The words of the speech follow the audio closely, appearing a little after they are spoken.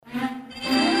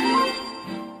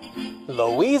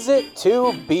Louise It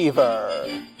to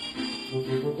Beaver.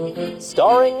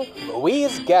 Starring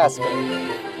Louise Gassman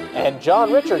and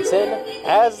John Richardson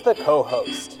as the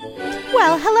co-host.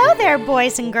 Well, hello there,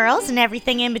 boys and girls and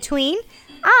everything in between.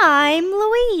 I'm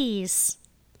Louise.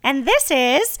 And this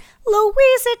is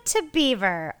Louise It to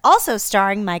Beaver, also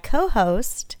starring my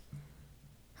co-host.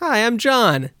 Hi, I'm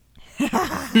John.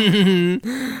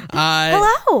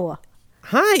 Hello.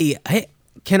 Hi.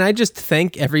 Can I just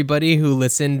thank everybody who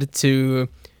listened to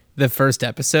the first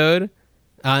episode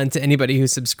and to anybody who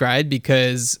subscribed,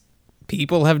 because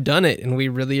people have done it and we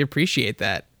really appreciate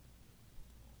that.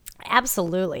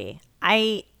 Absolutely.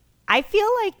 I feel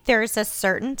like there's a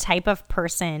certain type of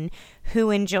person who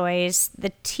enjoys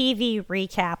the TV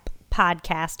recap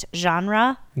podcast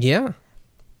genre. Yeah.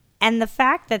 And the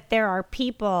fact that there are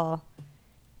people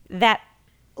that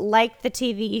like the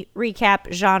TV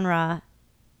recap genre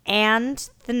and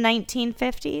the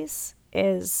 1950s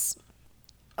is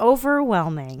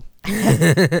overwhelming.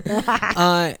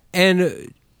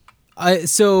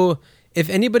 So if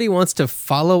anybody wants to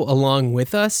follow along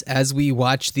with us as we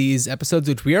watch these episodes,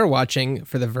 which we are watching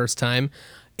for the first time,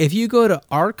 if you go to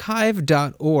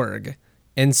archive.org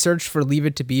and search for Leave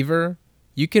It to Beaver,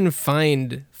 you can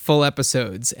find full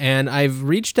episodes. And I've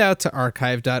reached out to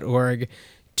archive.org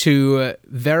to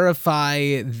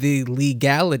verify the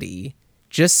legality,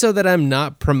 just so that I'm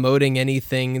not promoting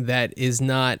anything that is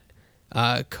not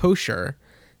kosher.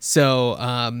 So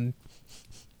I'm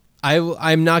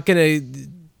not going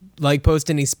to post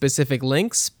any specific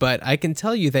links, but I can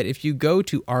tell you that if you go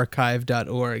to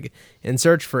archive.org and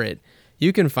search for it,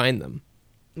 you can find them.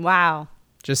 Wow.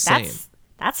 Just saying.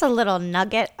 That's a little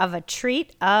nugget of a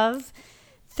treat of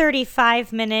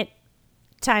 35-minute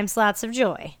time slots of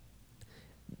joy.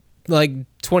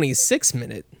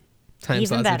 26-minute time Even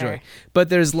slots better. of joy. But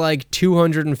there's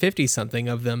 250 something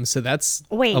of them, so that's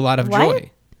a lot of what?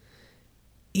 joy.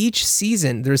 Each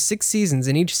season, there's 6 seasons,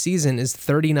 and each season is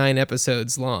 39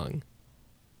 episodes long.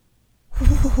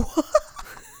 What?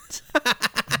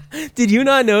 Did you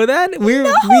not know that?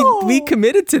 No. We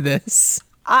committed to this.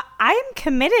 I'm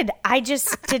committed. I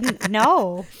just didn't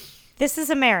know. This is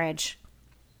a marriage.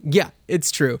 Yeah,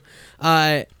 it's true.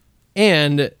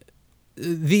 And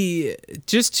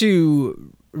just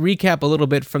to recap a little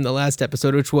bit from the last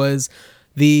episode, which was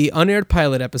the unaired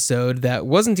pilot episode that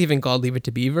wasn't even called Leave It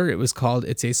to Beaver. It was called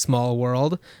It's a Small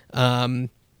World.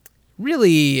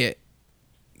 Really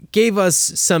gave us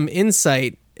some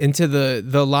insight into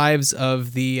the lives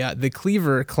of the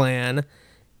Cleaver clan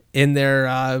in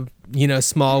their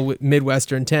small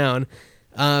Midwestern town.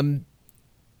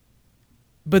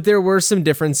 But there were some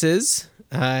differences,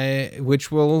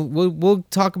 which we'll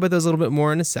talk about those a little bit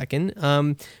more in a second.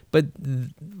 But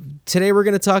today we're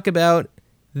going to talk about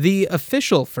the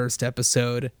official first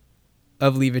episode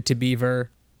of Leave It to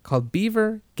Beaver, called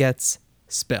Beaver Gets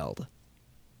Spelled.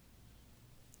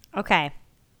 Okay.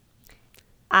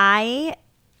 I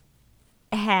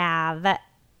have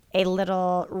a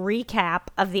little recap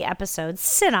of the episode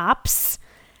synopsis,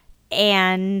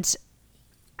 and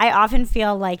I often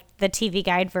feel like the TV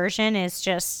Guide version is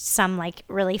just some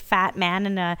really fat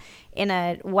man in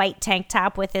a white tank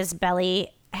top with his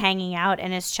belly hanging out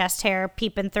and his chest hair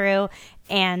peeping through,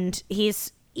 and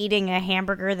he's eating a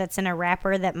hamburger that's in a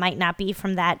wrapper that might not be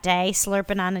from that day,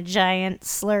 slurping on a giant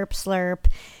slurp,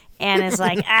 and is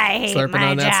like, I hate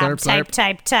my job,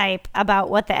 type about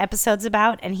what the episode's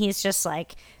about, and he's just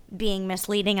being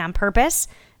misleading on purpose.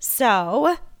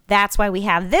 So that's why we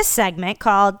have this segment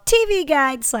called TV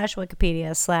Guide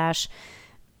 /Wikipedia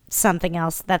 / something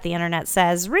else that the internet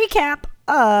says recap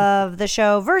of the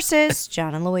show versus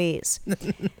John and Louise.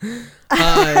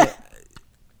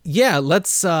 Yeah,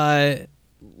 let's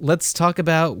talk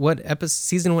about what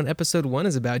season 1 episode 1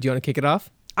 is about. Do you want to kick it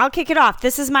off? I'll kick it off.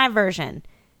 This is my version.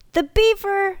 The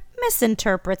beaver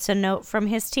misinterprets a note from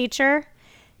his teacher.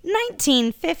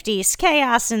 1950s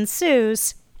chaos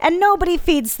ensues, and nobody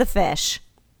feeds the fish.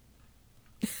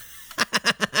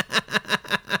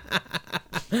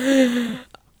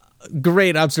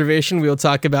 Great observation. We'll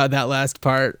talk about that last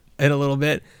part in a little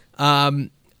bit.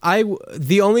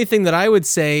 The only thing that I would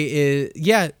say is,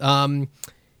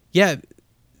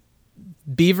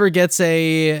 Beaver gets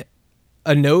a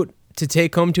note to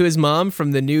take home to his mom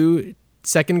from the new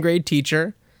 2nd grade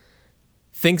teacher,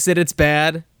 thinks that it's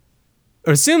bad,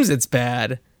 or assumes it's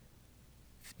bad.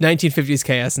 1950s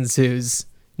chaos ensues.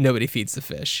 Nobody feeds the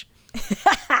fish.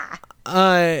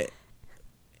 And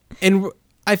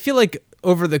I feel like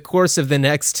over the course of the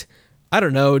next I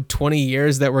don't know, 20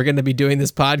 years that we're going to be doing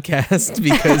this podcast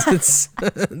because it's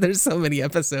there's so many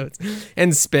episodes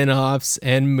and spin-offs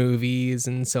and movies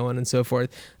and so on and so forth.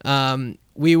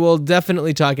 We will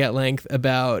definitely talk at length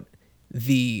about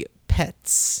the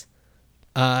pets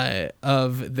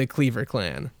of the Cleaver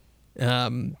clan.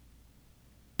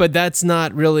 But that's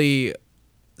not really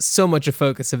so much a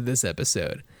focus of this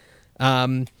episode.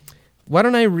 Why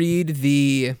don't I read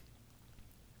the...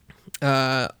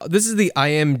 this is the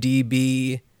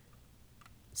IMDb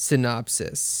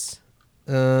synopsis.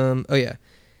 Oh yeah.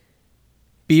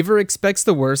 Beaver expects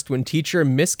the worst when teacher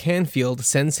Miss Canfield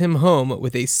sends him home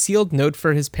with a sealed note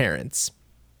for his parents.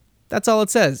 That's all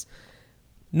it says.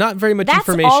 Not very much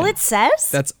information. That's all it says?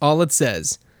 That's all it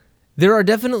says. There are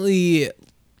definitely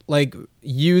like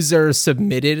user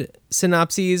submitted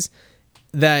synopses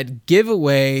that give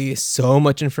away so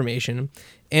much information,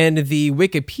 and the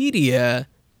Wikipedia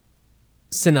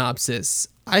synopsis,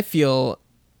 I feel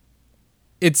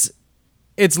it's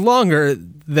longer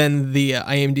than the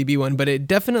IMDb one, but it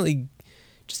definitely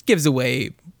just gives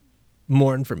away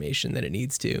more information than it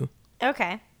needs to.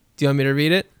 Okay. Do you want me to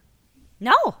read it?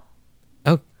 No.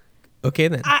 Oh, okay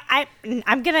then.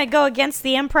 I'm going to go against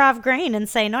the improv grain and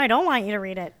say, no, I don't want you to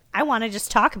read it. I want to just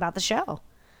talk about the show.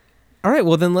 All right,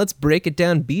 well then let's break it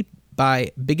down beat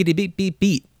by biggity beat beat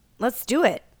beat. Let's do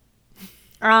it.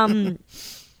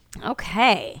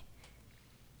 Okay.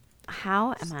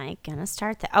 How am I going to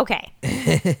start that?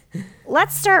 Okay.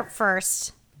 Let's start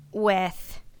first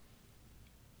with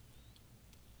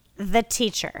the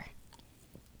teacher.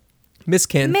 Miss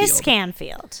Canfield. Miss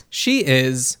Canfield. She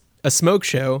is a smoke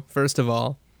show, first of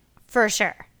all. For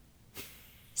sure.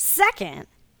 Second,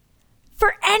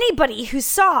 for anybody who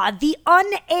saw the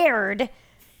unaired,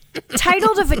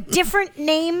 titled of a different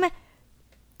name,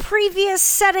 previous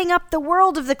setting up the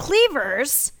world of the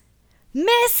Cleavers,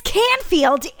 Miss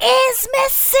Canfield is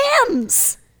Miss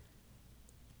Sims.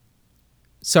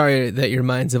 Sorry that your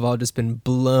minds have all just been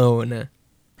blown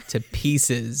to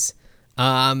pieces.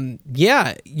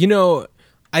 Yeah, you know,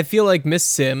 I feel like Miss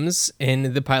Sims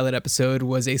in the pilot episode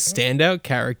was a standout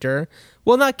character.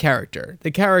 Well, not character.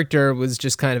 The character was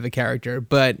just kind of a character,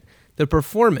 but the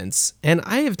performance, and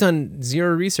I have done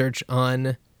zero research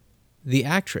on the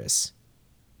actress.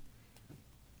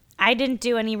 I didn't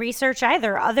do any research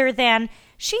either, other than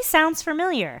she sounds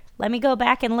familiar. Let me go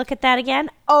back and look at that again.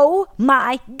 Oh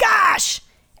my gosh!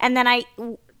 And then I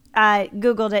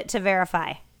Googled it to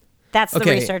verify. That's the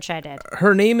research I did.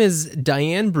 Her name is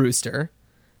Diane Brewster.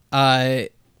 What's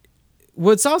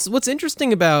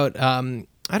interesting about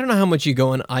I don't know how much you go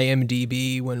on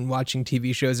IMDb when watching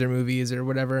TV shows or movies or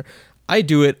whatever. I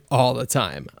do it all the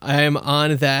time. I am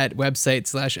on that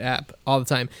website / app all the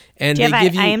time, and do you they have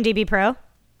give you IMDb Pro?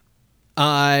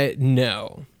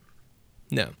 No.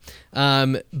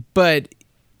 But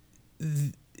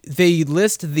they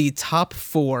list the top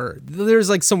 4. There's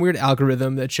like some weird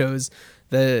algorithm that shows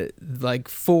the like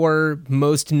 4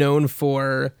 most known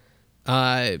for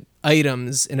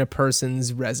items in a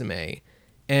person's resume.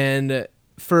 And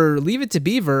for Leave It to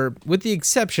Beaver, with the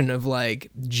exception of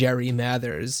like Jerry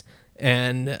Mathers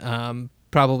and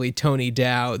probably Tony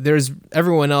Dow,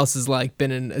 everyone else has like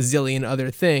been in a zillion other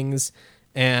things,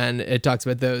 and it talks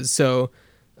about those. So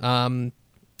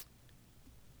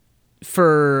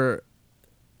for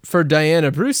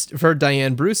Diane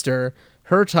Brewster,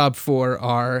 her top 4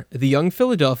 are The Young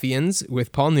Philadelphians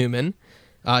with Paul Newman,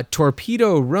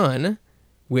 Torpedo Run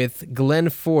with Glenn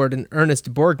Ford and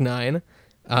Ernest Borgnine,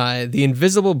 The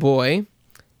Invisible Boy,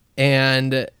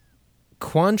 and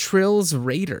Quantrill's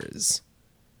Raiders.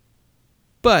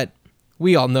 But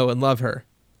we all know and love her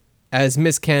as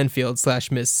Miss Canfield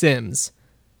 / Miss Sims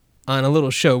on a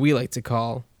little show we like to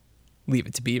call Leave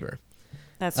It to Beaver.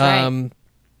 That's right.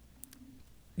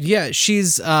 Yeah,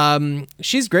 she's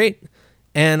great,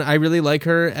 and I really like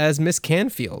her as Miss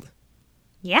Canfield.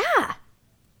 Yeah.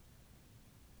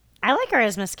 I like her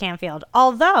as Miss Canfield.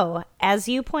 Although, as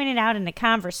you pointed out in a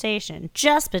conversation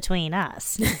just between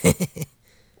us,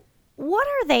 what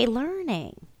are they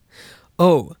learning?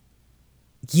 Oh,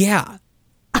 yeah.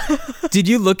 Did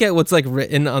you look at what's like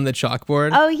written on the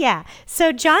chalkboard? Oh, yeah.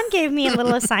 So John gave me a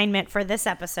little assignment for this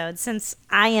episode, since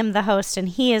I am the host and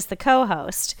he is the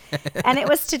co-host. And it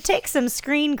was to take some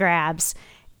screen grabs.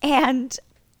 And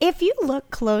if you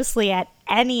look closely at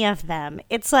any of them,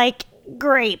 it's like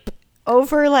grape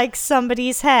over like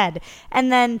somebody's head.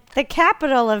 And then the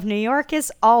capital of New York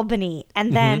is Albany.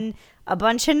 And then a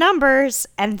bunch of numbers.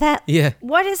 And that,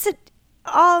 what does it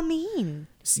all mean?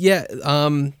 Yeah,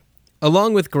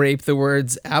 along with grape, the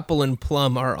words apple and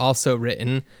plum are also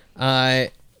written.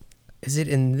 Is it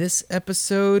in this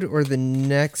episode or the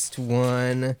next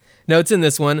one? No, it's in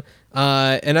this one.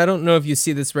 And I don't know if you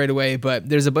see this right away, but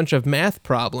there's a bunch of math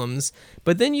problems.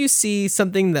 But then you see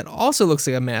something that also looks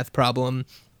like a math problem.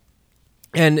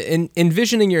 And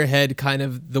envisioning your head kind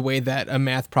of the way that a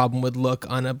math problem would look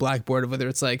on a blackboard, whether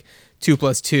it's like 2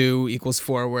 + 2 =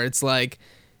 4, where it's like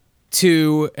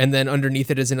 2 and then underneath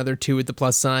it is another 2 with the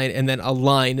plus sign and then a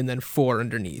line and then 4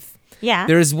 underneath. Yeah.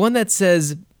 There's one that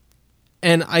says,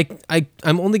 and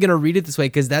I'm only going to read it this way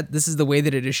because this is the way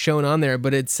that it is shown on there,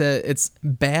 but it's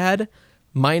bad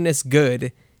minus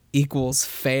good equals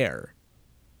fair.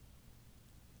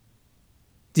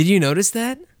 Did you notice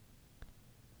that?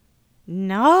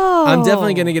 No. I'm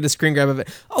definitely going to get a screen grab of it.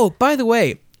 Oh, by the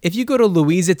way, if you go to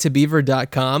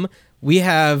louisatobeaver.com, we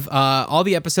have all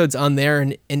the episodes on there,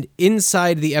 and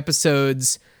inside the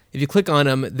episodes, if you click on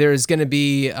them, there's going to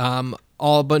be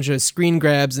all a bunch of screen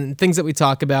grabs and things that we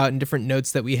talk about and different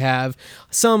notes that we have.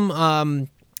 Some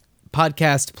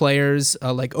podcast players,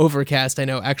 like Overcast, I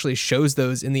know, actually shows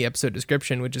those in the episode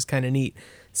description, which is kind of neat.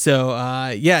 So,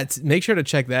 make sure to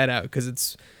check that out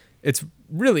because it's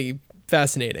really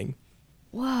fascinating.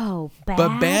 Whoa,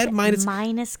 bad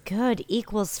minus good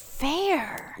equals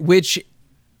fair. Which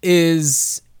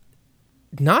is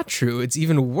not true. It's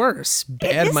even worse.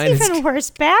 Bad It is even worse.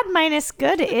 Bad minus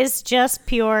good is just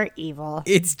pure evil.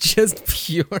 It's just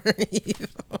pure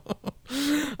evil.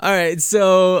 All right,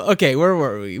 so okay, where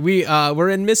were we? We're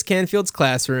in Miss Canfield's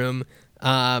classroom.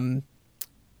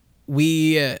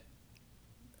 We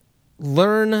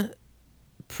learn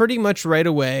pretty much right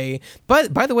away.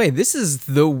 But by the way, this is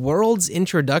the world's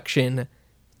introduction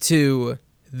to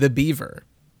the beaver.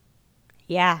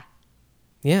 Yeah.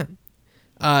 Yeah.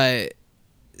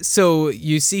 So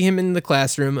you see him in the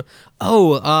classroom.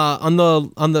 Oh, on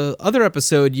the other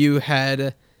episode, you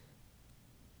had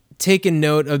taken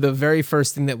note of the very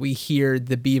first thing that we hear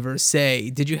the beaver say.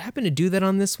 Did you happen to do that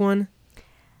on this one?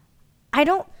 I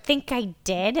don't think I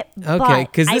did. Okay,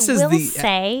 because this is I will the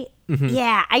say,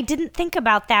 yeah, I didn't think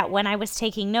about that when I was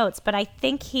taking notes, but I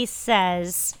think he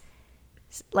says,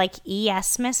 like,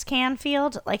 yes, Miss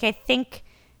Canfield. Like, I think.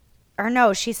 Or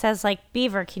no, she says, like,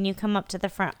 Beaver, can you come up to the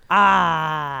front?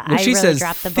 She really says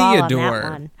dropped the ball Theodore. on that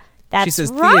one. That's she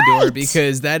says right. Theodore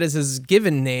because that is his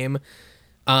given name.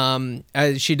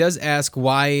 She does ask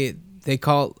why they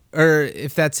call, or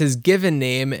if that's his given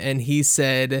name, and he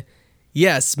said,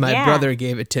 yes, my brother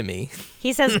gave it to me.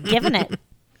 He says, given it.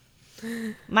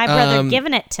 My brother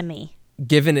given it to me.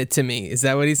 Given it to me. Is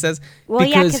that what he says? Well,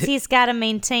 because he's got to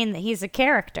maintain that he's a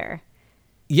character.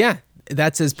 Yeah.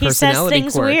 That's his personality He says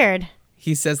things quirk. weird.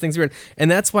 He says things weird.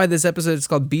 And that's why this episode is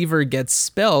called Beaver Gets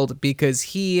Spelled, because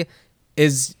he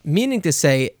is meaning to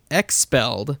say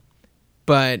expelled,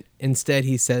 but instead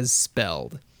he says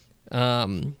spelled.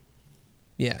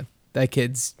 Yeah, that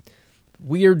kid's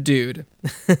weird dude.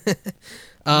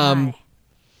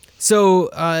 So,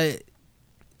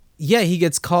 he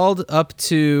gets called up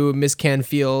to Miss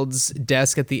Canfield's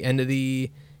desk at the end of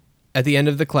the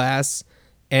class.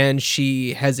 And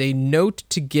she has a note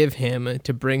to give him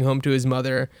to bring home to his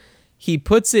mother. He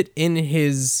puts it in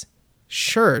his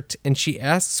shirt, and she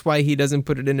asks why he doesn't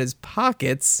put it in his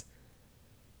pockets.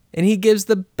 And he gives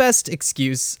the best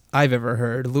excuse I've ever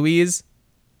heard. Louise?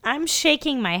 I'm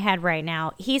shaking my head right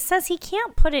now. He says he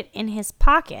can't put it in his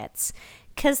pockets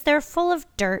because they're full of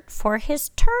dirt for his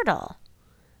turtle.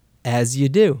 As you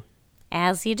do.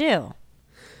 As you do.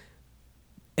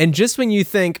 And just when you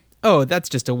think, oh, that's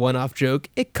just a one-off joke,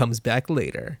 it comes back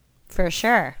later. For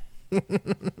sure.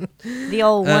 The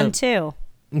old one, too.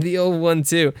 The old one,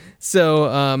 too.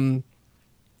 So,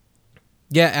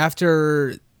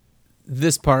 after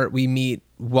this part, we meet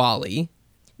Wally,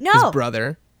 his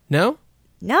brother. No?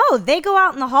 No, they go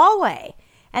out in the hallway,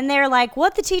 and they're like,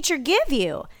 what'd the teacher give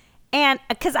you? And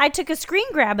because I took a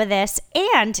screen grab of this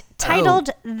and titled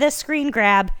the screen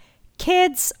grab,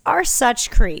 Kids Are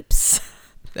Such Creeps.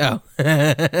 Oh.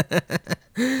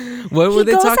 What were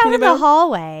they talking about? He goes out in the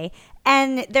hallway,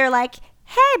 and they're like,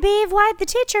 hey, Beav, why'd the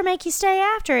teacher make you stay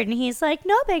after it? And he's like,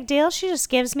 no big deal. She just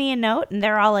gives me a note. And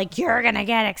they're all like, you're going to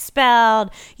get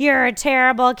expelled. You're a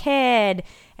terrible kid.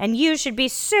 And you should be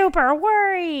super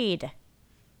worried.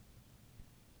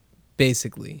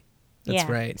 Basically. That's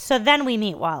right. So then we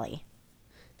meet Wally.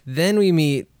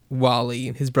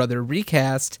 His brother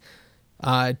recast,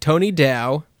 Tony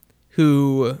Dow,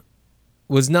 who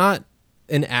was not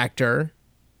an actor.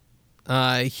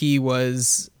 He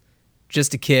was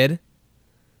just a kid.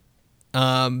 He's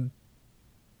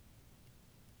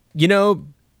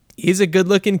a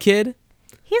good-looking kid.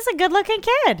 He's a good-looking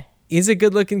kid. He's a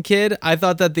good-looking kid. I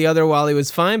thought that the other Wally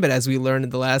was fine, but as we learned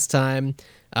the last time,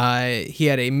 he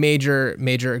had a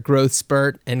major growth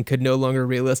spurt and could no longer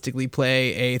realistically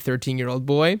play a 13-year-old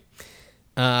boy.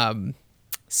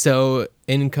 So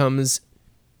in comes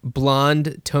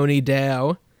blonde Tony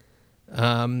Dow, who,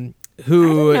 I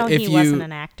didn't know if he you... wasn't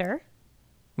an actor.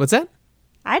 What's that?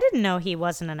 I didn't know he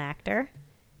wasn't an actor.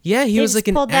 Yeah, he was just like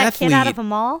an pulled that athlete. kid out of a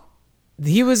mall.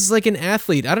 He was like an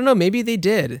athlete. I don't know. Maybe they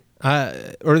did.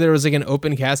 Or there was like an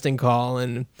open casting call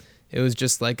and it was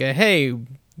just like hey,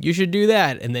 you should do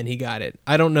that. And then he got it.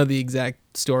 I don't know the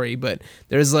exact story, but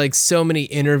there's like so many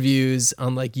interviews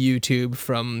on like YouTube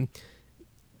from,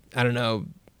 I don't know,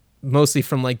 mostly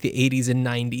from like the 80s and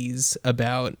 90s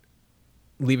about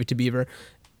Leave It to Beaver.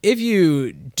 If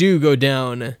you do go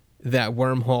down that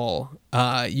wormhole,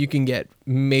 you can get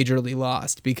majorly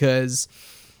lost because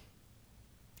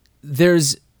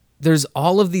there's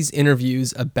all of these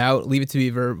interviews about Leave It to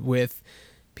Beaver with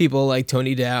people like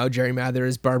Tony Dow, Jerry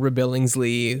Mathers, Barbara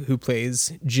Billingsley, who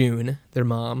plays June, their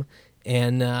mom,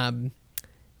 and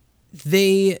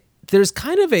there's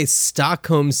kind of a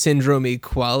Stockholm Syndrome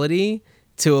quality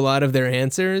to a lot of their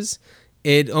answers.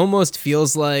 It almost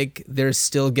feels like they're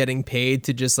still getting paid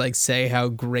to just like say how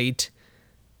great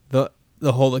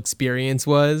the whole experience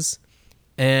was,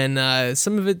 and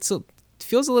some of it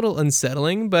feels a little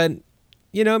unsettling, but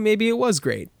maybe it was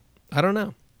great. I don't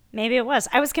know. Maybe it was.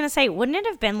 I was going to say, wouldn't it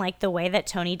have been like the way that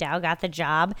Tony Dow got the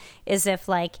job is if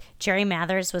like Jerry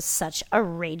Mathers was such a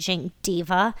raging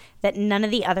diva that none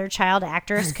of the other child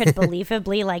actors could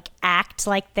believably like act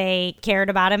like they cared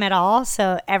about him at all.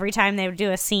 So every time they would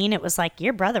do a scene, it was like,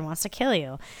 your brother wants to kill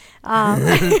you.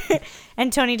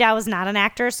 And Tony Dow was not an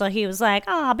actor. So he was like,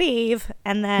 oh, Beav.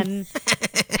 And then.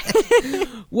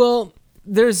 Well,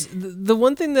 there's the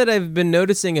one thing that I've been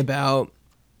noticing about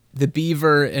the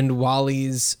Beaver and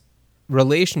Wally's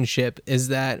relationship is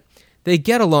that they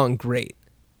get along great.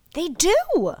 They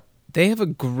do. They have a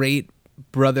great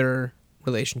brother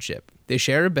relationship. They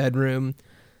share a bedroom.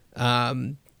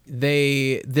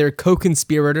 They're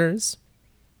co-conspirators.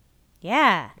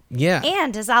 Yeah. Yeah.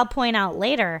 And as I'll point out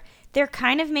later, they're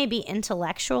kind of maybe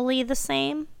intellectually the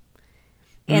same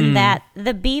in that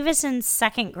the Beav is in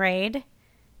second grade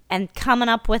and coming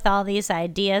up with all these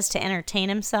ideas to entertain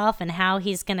himself and how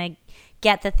he's going to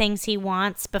get the things he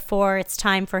wants before it's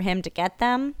time for him to get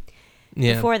them.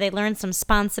 Yeah. Before they learn some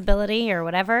responsibility or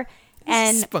whatever.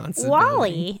 And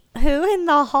Wally, who in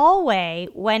the hallway,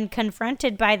 when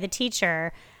confronted by the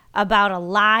teacher about a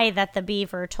lie that the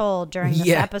Beaver told during this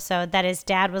episode, that his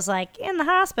dad was like in the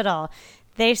hospital,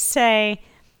 they say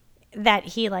that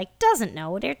he like doesn't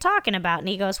know what they're talking about. And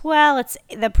he goes, well, it's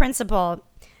the principal,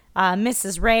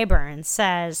 Mrs. Rayburn,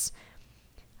 says,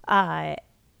 oh,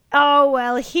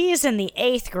 well, he's in the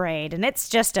 8th grade and it's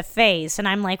just a phase. And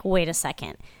I'm like, wait a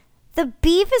second. The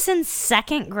Beav is in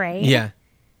 2nd grade? Yeah.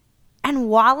 And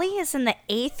Wally is in the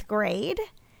 8th grade?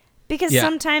 Because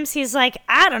sometimes he's like,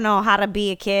 I don't know how to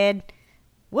be a kid.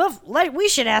 We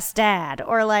should ask Dad.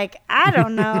 Or like, I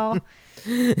don't know.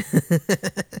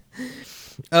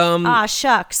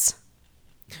 Shucks.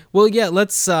 Well, yeah,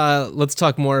 let's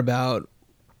talk more about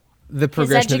the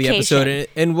progression of the episode.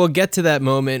 And we'll get to that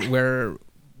moment where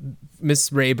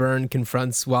Miss Rayburn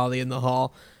confronts Wally in the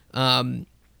hall. All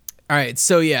right,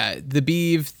 so yeah, the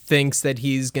Beav thinks that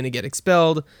he's going to get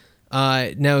expelled.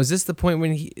 Now, is this the point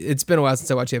when it's been a while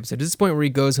since I watched the episode. Is this the point where he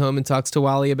goes home and talks to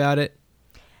Wally about it?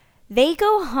 They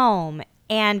go home,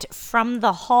 and from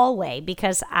the hallway,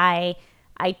 because I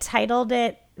titled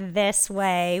it this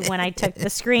way when I took the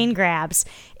screen grabs,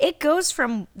 it goes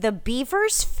from the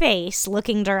Beaver's face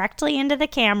looking directly into the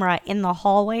camera in the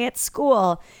hallway at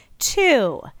school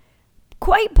to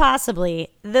quite possibly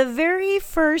the very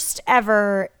first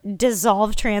ever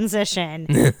dissolve transition.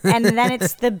 And then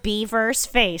it's the Beaver's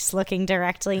face looking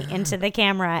directly into the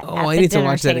camera. Oh, I need to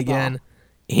watch that again.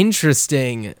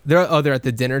 Interesting. They're at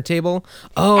the dinner table.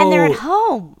 Oh, and they're at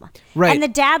home. Right. And the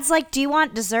dad's like, do you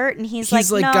want dessert? And he's like,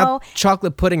 no. Got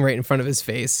chocolate pudding right in front of his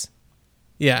face.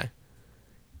 Yeah.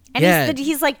 And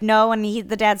he's like, no. And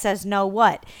the dad says, no,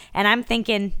 what? And I'm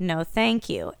thinking, no, thank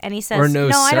you. And he says, no,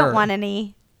 I don't want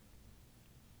any.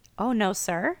 Oh, no,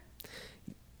 sir.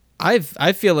 I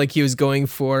feel like he was going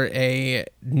for a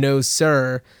no,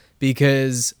 sir,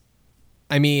 because,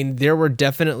 I mean, there were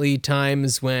definitely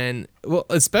times when, well,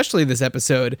 especially this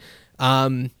episode,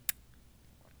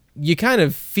 you kind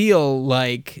of feel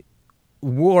like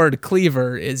Ward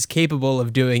Cleaver is capable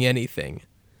of doing anything.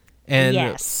 And,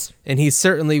 yes. And he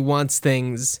certainly wants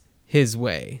things his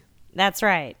way. That's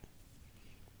right.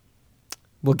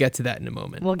 We'll get to that in a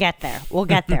moment. We'll get there.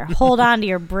 Hold on to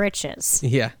your britches.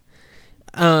 Yeah.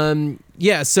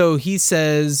 Yeah, so he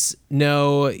says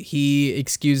no, he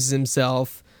excuses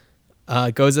himself,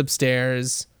 goes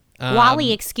upstairs.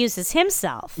 Wally excuses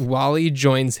himself. Wally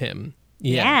joins him.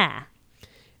 Yeah.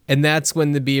 And that's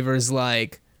when the beaver's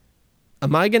like,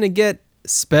 am I going to get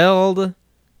expelled?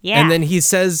 Yeah. And then he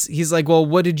says, he's like, well,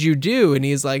 what did you do? And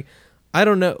he's like, I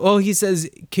don't know. Oh, he says,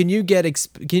 can you get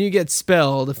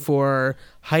expelled for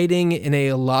hiding in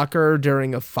a locker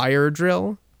during a fire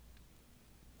drill?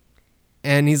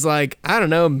 And he's like, I don't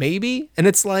know, maybe. And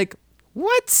it's like,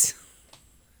 what?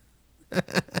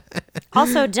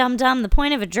 Also, dum the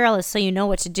point of a drill is so you know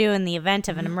what to do in the event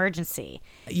of an emergency.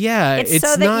 Yeah, It's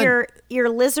so that your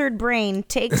lizard brain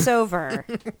takes over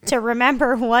to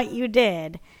remember what you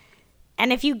did.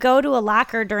 And if you go to a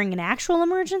locker during an actual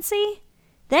emergency,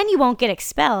 then you won't get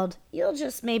expelled. You'll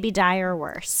just maybe die or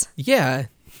worse. Yeah.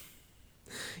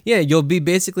 Yeah, you'll be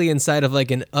basically inside of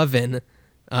like an oven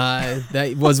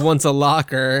that was once a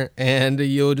locker, and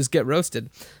you'll just get roasted.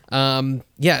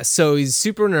 Yeah, so he's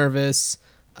super nervous.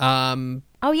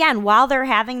 Oh, yeah, and while they're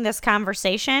having this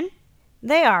conversation,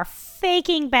 they are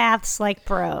faking baths like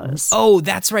pros. Oh,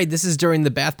 that's right. This is during the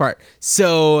bath part.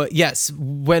 So, yes,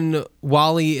 when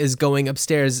Wally is going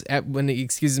upstairs, when he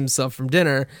excuses himself from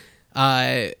dinner,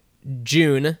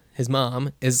 June, his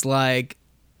mom, is like,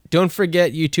 don't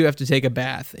forget you two have to take a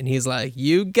bath. And he's like,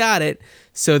 you got it.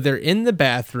 So they're in the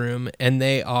bathroom, and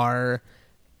they are...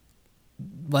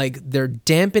 like they're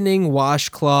dampening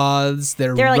washcloths,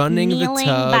 they're like running kneeling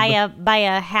the tub by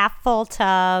a half full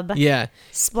tub. Yeah.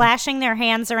 Splashing their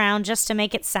hands around just to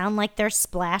make it sound like they're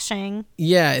splashing.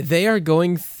 Yeah, they are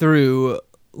going through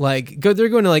they're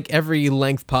going to like every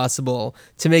length possible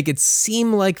to make it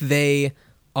seem like they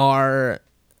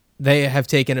have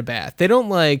taken a bath. They don't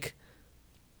like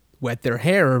wet their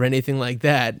hair or anything like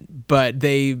that, but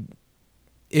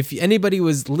if anybody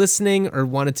was listening or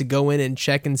wanted to go in and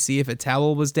check and see if a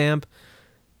towel was damp,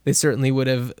 they certainly would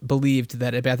have believed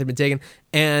that a bath had been taken.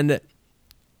 And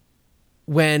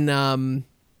when,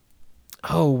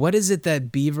 what is it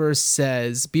that Beaver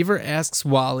says? Beaver asks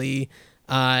Wally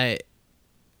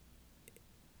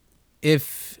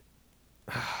if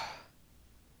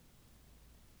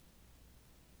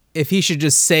he should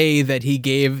just say that he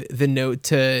gave the note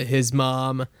to his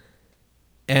mom.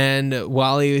 And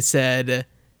Wally said...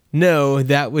 no,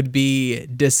 that would be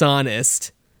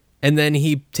dishonest. And then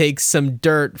he takes some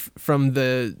dirt from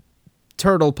the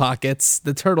turtle pockets,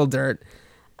 the turtle dirt,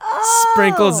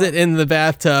 sprinkles it in the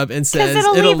bathtub, and says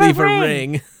it'll leave a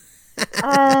ring.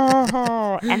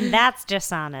 And that's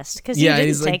dishonest because you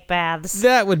didn't take baths.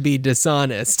 That would be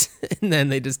dishonest. And then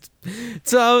they just...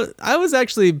 So I was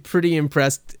actually pretty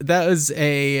impressed. That was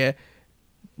a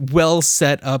well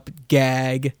set up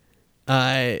gag.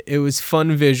 It was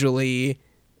fun visually.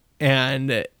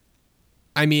 And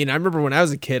I mean, I remember when I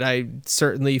was a kid, I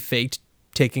certainly faked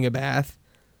taking a bath.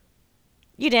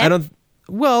 You did? I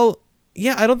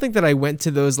don't think that I went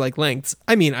to those like lengths.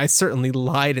 I mean, I certainly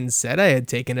lied and said I had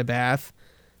taken a bath.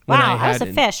 Wow, I was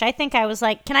a fish. I think I was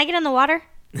like, can I get in the water?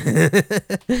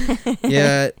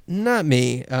 Yeah, not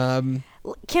me.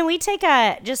 Can we take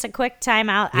just a quick time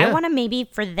out? Yeah. I want to maybe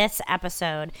for this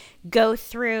episode go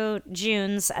through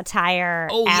June's attire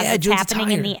as it's happening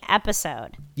in the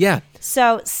episode. Yeah.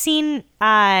 So scene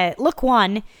look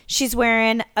one, she's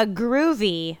wearing a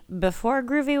groovy, before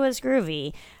groovy was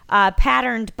groovy,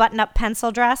 patterned button-up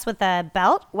pencil dress with a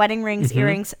belt, wedding rings,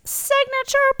 earrings,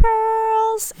 signature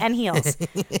pearls, and heels.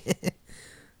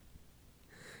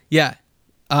 Yeah.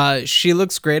 She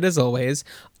looks great as always.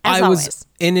 I was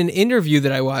in an interview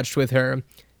that I watched with her.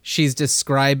 She's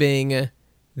describing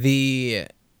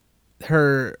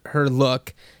her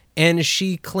look, and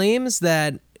she claims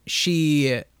that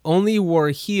she only wore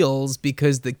heels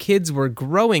because the kids were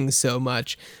growing so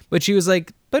much. But she was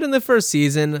like, but in the first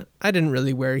season, I didn't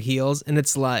really wear heels, and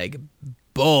it's like,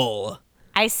 bull.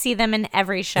 I see them in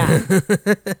every shot.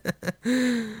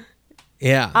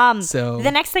 Yeah. So the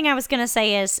next thing I was gonna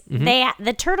say is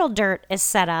the turtle dirt is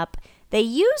set up. They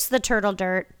use the turtle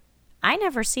dirt. I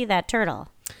never see that turtle.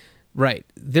 Right.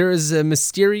 There is a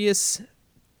mysterious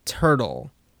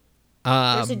turtle.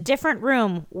 There's a different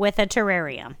room with a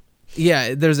terrarium.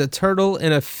 Yeah, there's a turtle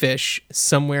and a fish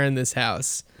somewhere in this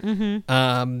house.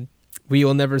 Mm-hmm. We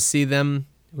will never see them.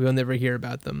 We will never hear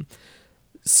about them.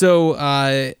 So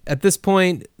at this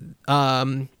point,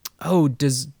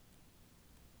 does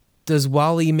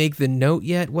Wally make the note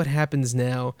yet? What happens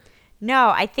now? No,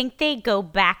 I think they go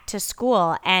back to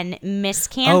school, and Miss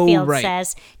Canfield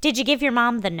says, did you give your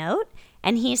mom the note?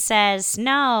 And he says,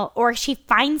 no, or she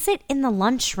finds it in the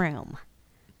lunchroom.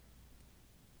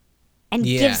 and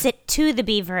Yeah. gives it to the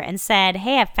beaver and said,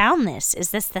 "Hey, I found this.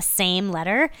 Is this the same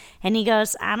letter?" And he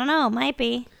goes, "I don't know, might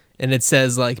be." And it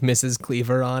says like Mrs.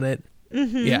 Cleaver on it.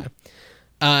 Mm-hmm. Yeah.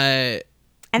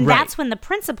 And Right. that's when the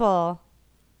principal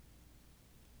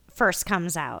first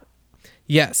comes out.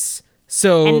 Yes.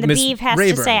 So And the Miss beaver has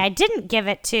Rayburn, to say, "I didn't give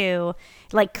it to,"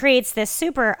 like creates this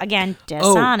super, again,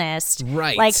 dishonest.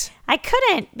 right. Like, I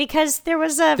couldn't because there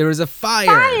was a there was a fire.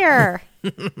 fire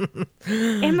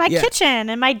in my Yeah. kitchen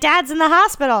and my dad's in the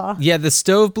hospital. Yeah, the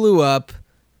stove blew up,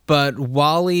 but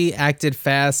Wally acted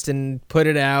fast and put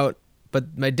it out.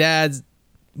 But my dad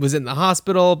was in the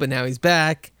hospital, but now he's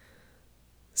back.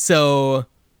 So,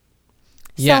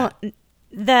 yeah. So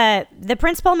the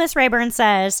principal, Miss Rayburn,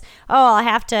 says, "Oh, I'll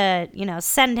have to,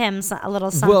 send him a little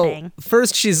something." Well,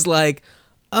 first she's like,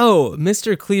 "Oh,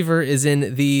 Mr. Cleaver is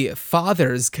in the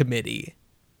Fathers Committee."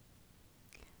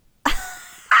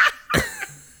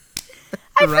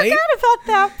 I right? forgot about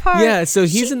that part. Yeah, so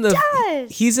he's She in the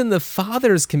does. he's in the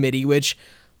Fathers Committee, which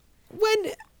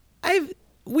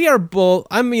we are both.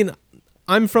 I mean,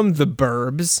 I'm from the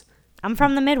burbs. I'm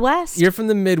from the Midwest. You're from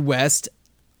the Midwest.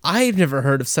 I've never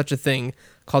heard of such a thing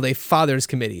called a Fathers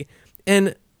Committee,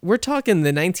 and we're talking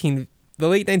the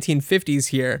late 1950s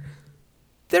here.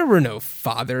 There were no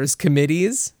Fathers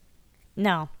Committees.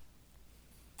 No.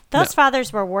 Those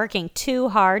fathers were working too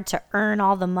hard to earn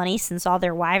all the money since all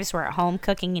their wives were at home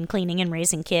cooking and cleaning and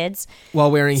raising kids, While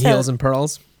wearing heels and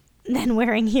pearls. then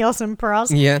wearing heels and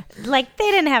pearls. Yeah. Like, they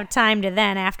didn't have time to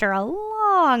then, after a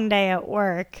long day at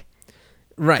work,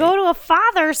 Right. go to a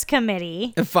father's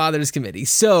committee. A Fathers Committee.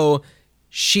 So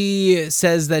she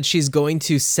says that she's going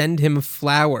to send him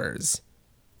flowers,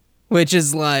 which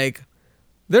is like,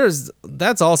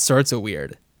 that's all sorts of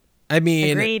weird. I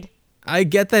mean, Agreed. I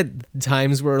get that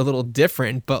times were a little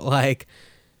different, but like,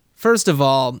 first of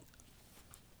all,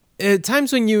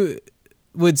 times when you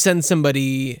would send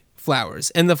somebody flowers,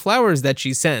 and the flowers that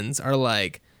she sends are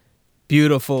like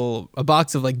a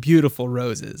box of like beautiful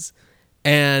roses.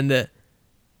 And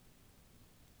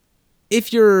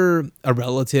if you're a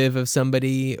relative of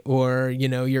somebody, or,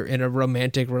 you're in a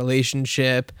romantic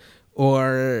relationship,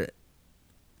 or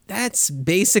that's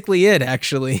basically it,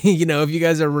 actually. If you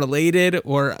guys are related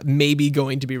or maybe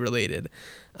going to be related,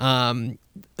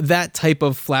 that type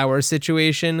of flower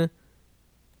situation,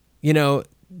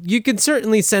 you can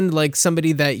certainly send like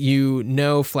somebody that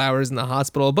flowers in the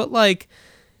hospital, but like,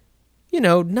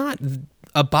 not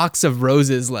a box of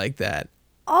roses like that.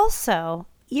 Also,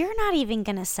 you're not even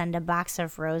going to send a box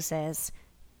of roses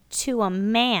to a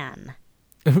man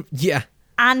Yeah,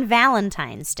 on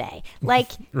Valentine's Day.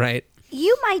 Like, right.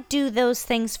 you might do those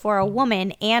things for a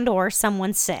woman and or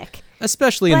someone sick.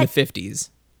 Especially in the 50s.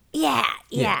 Yeah.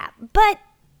 But,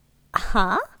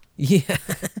 huh? Yeah.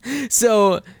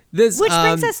 So this, Which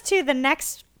brings us to the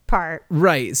next part.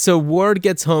 right. So Ward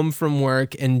gets home from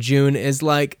work and June is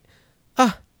like,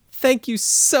 thank you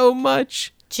so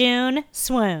much. June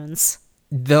swoons.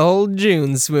 The whole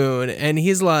June swoon. And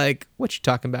he's like, what you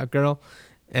talking about, girl?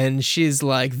 And she's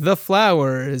like, the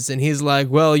flowers. And he's like,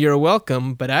 well, you're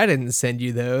welcome, but I didn't send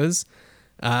you those.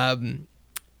 And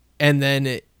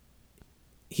then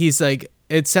he's like,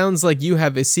 it sounds like you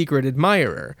have a secret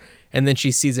admirer. And then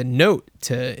she sees a note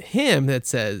to him that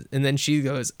says, and then she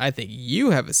goes, I think you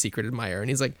have a secret admirer. And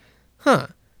he's like, huh,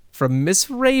 from Miss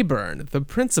Rayburn, the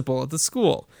principal at the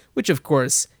school, which of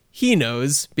course he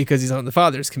knows because he's on the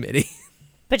Fathers Committee.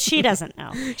 But she doesn't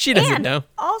know. She doesn't And know.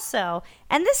 Also,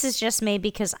 and this is just me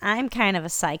because I'm kind of a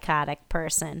psychotic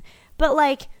person, but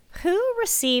like, who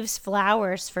receives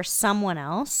flowers for someone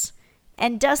else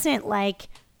and doesn't like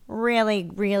really,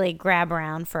 really grab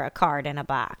around for a card in a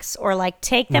box or like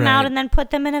take them out Right. and then put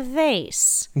them in a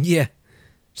vase? Yeah.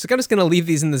 She's like, I'm just going to leave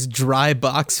these in this dry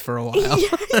box for a while.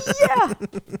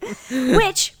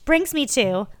 Which brings me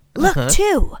to look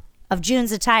 2 of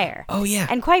June's attire. Oh, yeah.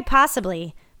 And quite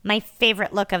possibly my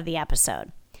favorite look of the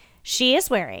episode. She is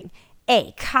wearing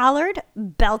a collared,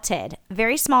 belted,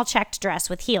 very small checked dress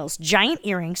with heels, giant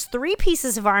earrings, 3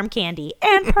 pieces of arm candy,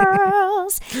 and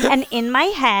pearls. And in my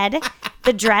head,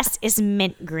 the dress is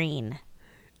mint green.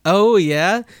 Oh,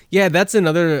 yeah? Yeah, that's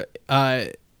another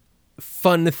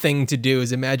fun thing to do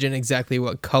is imagine exactly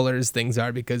what colors things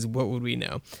are, because what would we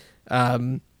know?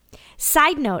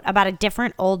 Side note about a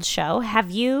different old show. Have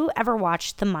you ever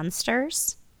watched The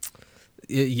Munsters?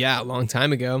 Yeah, a long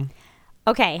time ago.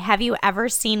 Okay, have you ever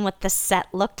seen what the set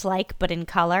looked like but in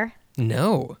color?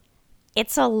 No.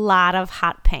 It's a lot of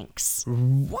hot pinks.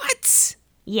 What?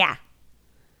 Yeah.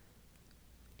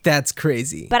 That's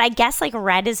crazy. But I guess like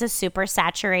red is a super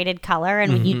saturated color,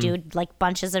 and when you do like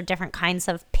bunches of different kinds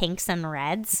of pinks and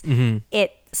reds,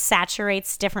 it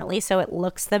saturates differently, so it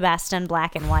looks the best in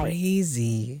black and white.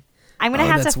 Crazy. I'm gonna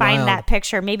have to that's find wild. that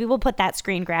picture. Maybe we'll put that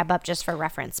screen grab up just for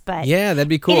reference. But Yeah, that'd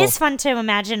be cool. it is fun to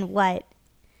imagine what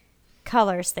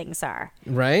colors things are.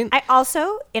 Right? I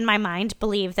also, in my mind,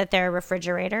 believe that their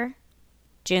refrigerator,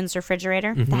 June's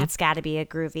refrigerator, that's got to be a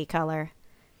groovy color.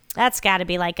 That's got to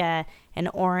be like an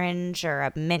orange or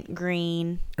a mint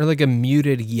green. Or like a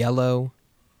muted yellow.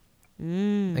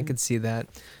 I could see that.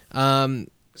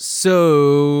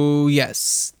 So,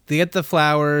 yes. They get the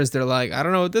flowers. They're like, I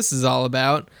don't know what this is all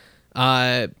about.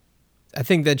 I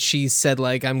think that she said,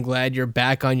 like, I'm glad you're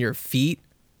back on your feet.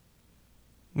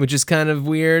 Which is kind of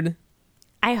weird.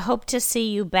 I hope to see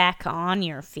you back on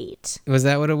your feet. Was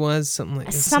that what it was?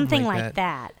 Something like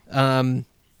that.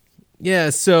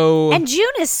 Yeah, so... And June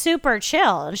is super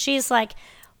chill. And she's like,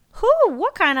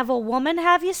 what kind of a woman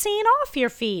have you seen off your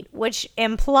feet? Which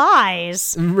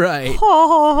implies, Right. ho,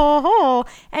 ho, ho, ho.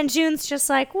 And June's just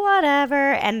like,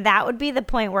 whatever. And that would be the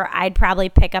point where I'd probably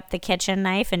pick up the kitchen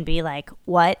knife and be like,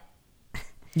 what?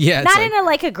 Yeah. Not in a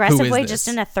like who aggressive is way, this? just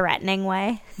in a threatening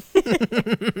way.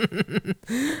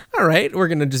 All right, we're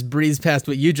going to just breeze past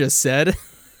what you just said.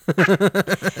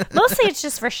 Mostly it's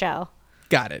just for show.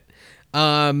 Got it.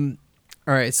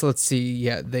 All right, so let's see.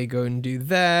 Yeah, they go and do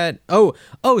that. Oh,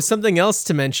 something else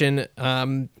to mention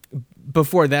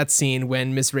before that scene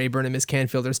when Miss Rayburn and Miss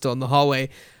Canfield are still in the hallway.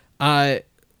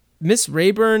 Miss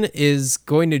Rayburn is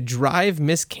going to drive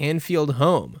Miss Canfield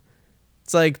home.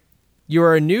 It's like,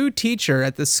 you're a new teacher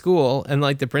at the school and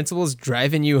like the principal's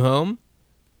driving you home.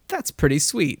 That's pretty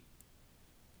sweet.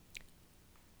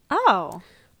 Oh.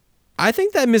 I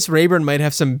think that Miss Rayburn might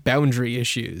have some boundary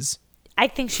issues. I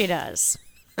think she does.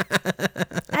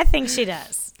 I think she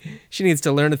does. She needs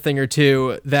to learn a thing or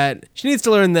two. She needs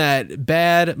to learn that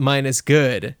bad minus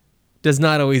good does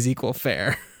not always equal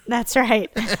fair. That's right.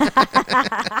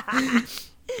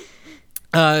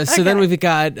 So then we've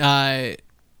got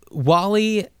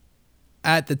Wally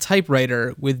at the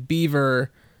typewriter with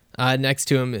Beaver next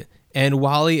to him, and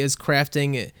Wally is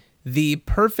crafting the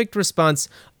perfect response.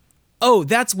 Oh,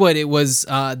 that's what it was.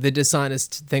 The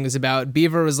dishonest thing was about.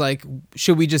 Beaver was like,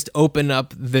 should we just open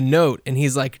up the note? And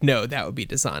he's like, no, that would be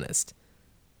dishonest.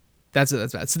 That's what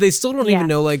that's about. So they still don't even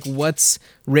know like what's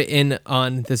written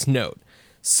on this note.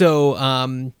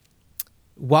 So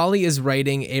Wally is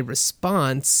writing a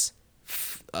response,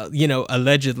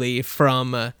 allegedly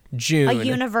from June. A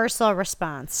universal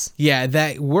response. Yeah,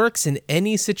 that works in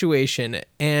any situation.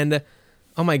 And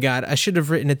oh my God, I should have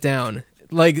written it down.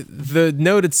 Like, the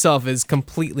note itself is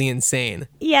completely insane.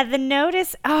 Yeah, the note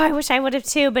is, I wish I would have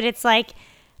too, but it's like,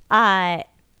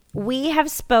 we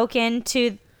have spoken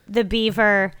to the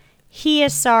Beaver. He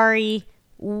is sorry.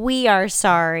 We are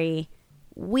sorry.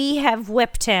 We have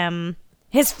whipped him.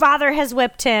 His father has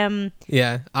whipped him.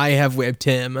 Yeah, I have whipped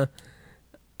him.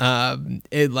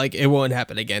 It won't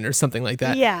happen again or something like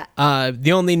that. Yeah.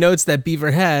 The only notes that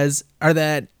Beaver has are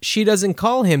that she doesn't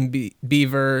call him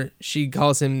Beaver. She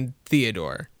calls him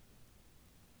Theodore.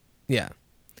 Yeah.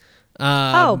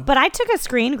 But I took a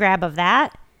screen grab of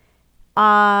that.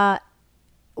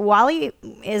 Wally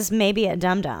is maybe a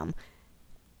dum-dum.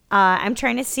 I'm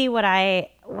trying to see what I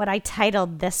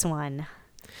titled this one.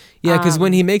 Yeah, because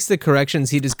when he makes the corrections,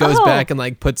 he just goes back and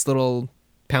like puts little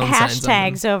pound signs on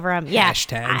hashtags them. over them. Yeah.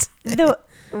 Hashtags.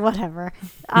 Whatever.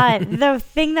 The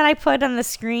thing that I put on the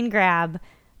screen grab,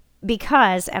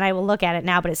 because, and I will look at it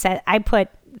now, but it said, I put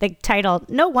the title,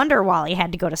 No Wonder Wally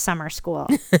Had to Go to Summer School.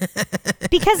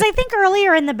 Because I think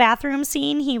earlier in the bathroom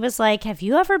scene, he was like, have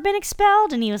you ever been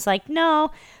expelled? And he was like,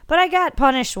 no, but I got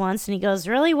punished once. And he goes,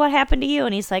 really? What happened to you?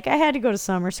 And he's like, I had to go to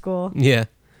summer school. Yeah.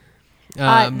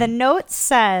 The note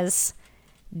says,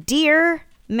 Dear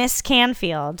Miss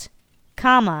Canfield,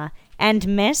 comma, and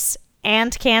Miss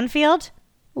and Canfield,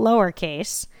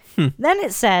 lowercase. Then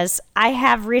it says, I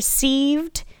have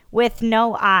received with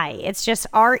no I. It's just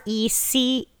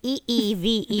RECEEVED.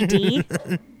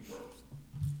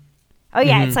 Oh,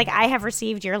 yeah, it's like, I have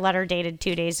received your letter dated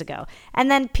 2 days ago. And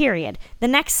then period. The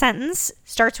next sentence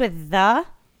starts with the,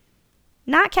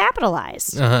 not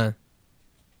capitalized. Uh-huh.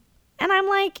 And I'm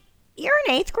like, you're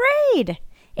in 8th grade.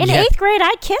 In 8th grade,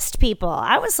 I kissed people.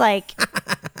 I was like,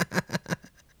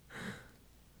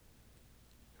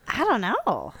 I don't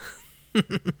know.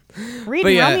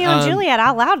 Reading Romeo and Juliet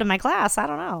out loud to my class. I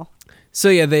don't know. So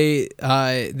yeah, they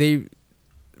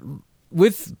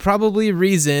with probably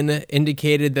reason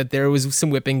indicated that there was some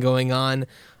whipping going on.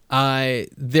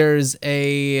 There's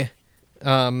a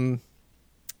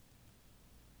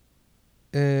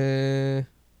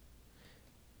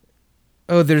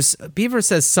Oh, Beaver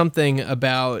says something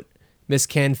about Miss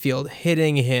Canfield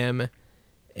hitting him,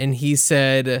 and he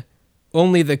said,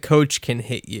 only the coach can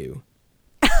hit you.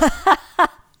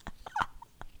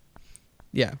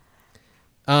 Yeah.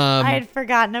 I had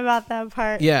forgotten about that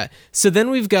part. Yeah. So then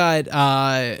we've got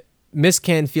Miss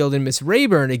Canfield and Miss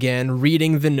Rayburn again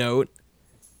reading the note.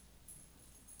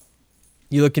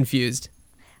 You look confused.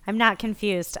 I'm not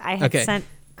confused. I had sent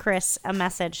Chris a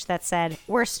message that said,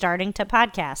 we're starting to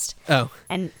podcast. Oh.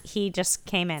 And he just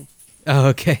came in. Oh,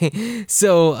 okay.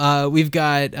 So we've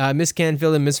got Miss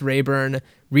Canfield and Miss Rayburn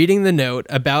reading the note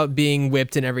about being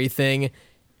whipped and everything.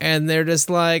 And they're just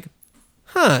like,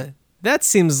 that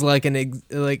seems like an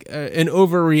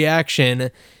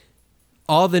overreaction.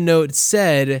 All the note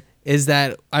said is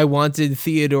that I wanted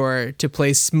Theodore to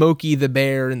play Smokey the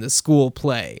Bear in the school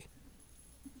play.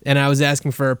 And I was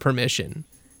asking for permission.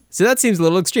 So that seems a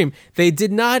little extreme. They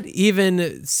did not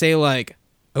even say like,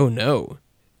 oh no,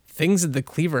 things at the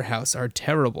Cleaver house are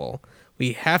terrible.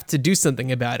 We have to do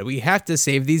something about it. We have to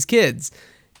save these kids.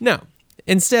 No.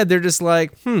 Instead, they're just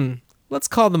like, let's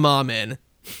call the mom in.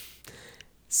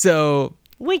 So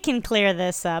we can clear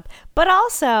this up. But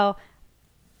also,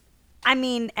 I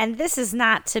mean, and this is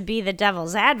not to be the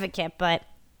devil's advocate, but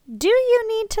do you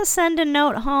need to send a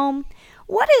note home?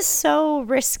 What is so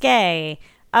risque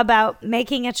about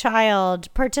making a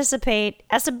child participate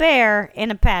as a bear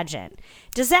in a pageant?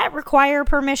 Does that require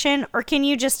permission, or can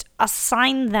you just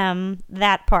assign them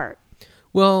that part?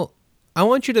 Well, I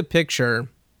want you to picture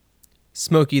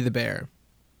Smokey the Bear.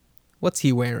 What's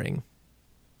he wearing?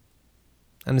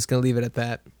 I'm just going to leave it at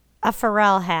that. A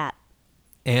Pharrell hat.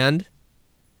 And?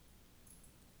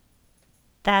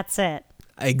 That's it.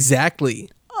 Exactly.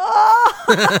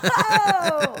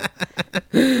 Oh!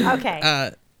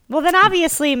 Okay. Well, then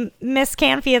obviously Miss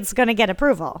Canfield's going to get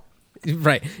approval.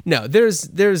 Right. No,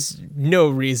 there's no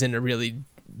reason to really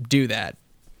do that.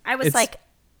 I was like,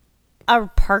 a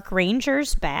park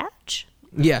ranger's badge?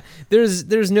 Yeah,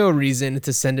 there's no reason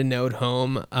to send a note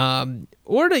home,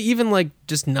 or to even like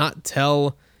just not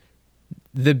tell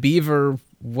the Beaver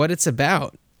what it's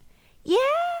about.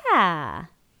 Yeah.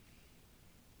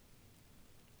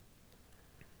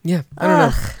 Yeah, I don't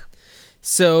know.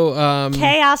 So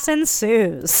chaos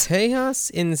ensues.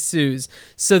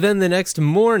 So then the next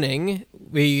morning,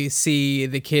 we see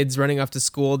the kids running off to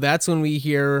school. That's when we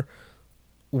hear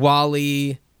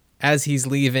Wally, as he's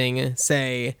leaving,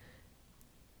 say,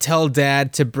 "Tell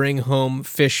Dad to bring home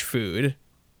fish food."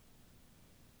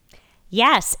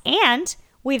 Yes, and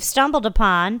we've stumbled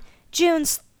upon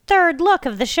June's third look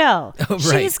of the show. Oh, right.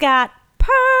 She's got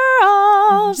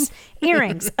pearls,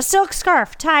 earrings, a silk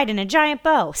scarf tied in a giant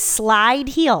bow, slide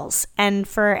heels. And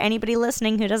for anybody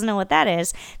listening who doesn't know what that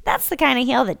is, that's the kind of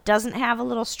heel that doesn't have a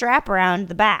little strap around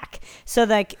the back. So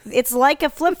it's like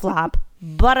a flip-flop,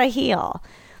 but a heel.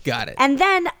 Got it. And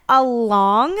then a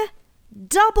long,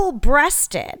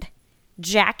 double-breasted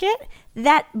jacket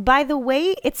that, by the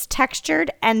way it's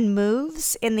textured and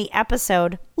moves in the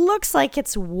episode, looks like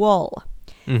it's wool.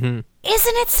 Mm-hmm.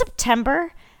 Isn't it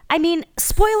September? I mean,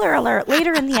 spoiler alert,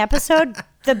 later in the episode,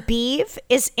 the Beav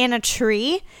is in a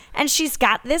tree and she's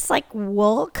got this like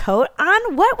wool coat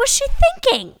on. What was she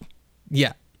thinking?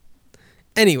 Yeah.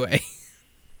 Anyway.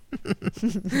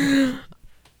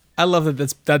 I love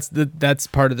that that's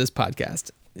part of this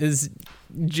podcast is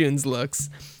June's looks.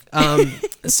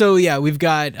 So yeah, we've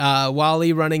got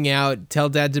Wally running out, tell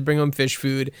Dad to bring home fish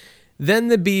food. Then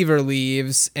the Beaver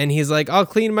leaves and he's like, I'll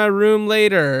clean my room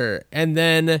later. And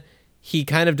then he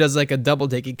kind of does like a double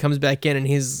take. He comes back in and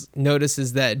he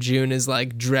notices that June is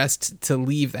like dressed to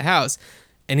leave the house.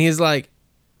 And he's like,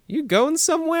 you going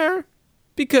somewhere?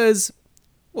 Because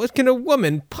what can a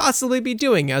woman possibly be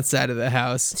doing outside of the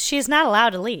house? She's not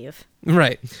allowed to leave.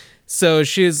 Right. So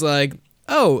she's like,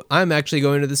 oh, I'm actually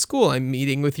going to the school. I'm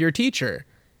meeting with your teacher.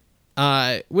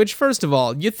 Which, first of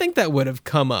all, you'd think that would have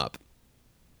come up.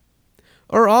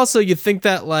 Or also you think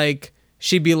that like,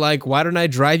 she'd be like, why don't I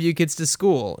drive you kids to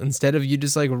school instead of you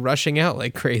just like rushing out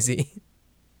like crazy?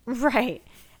 Right.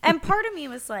 And part of me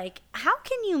was like, how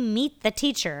can you meet the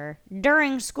teacher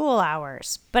during school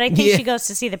hours? But I think she goes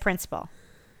to see the principal.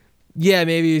 Yeah,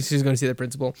 maybe she's going to see the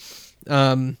principal.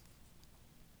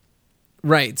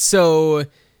 Right. So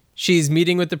she's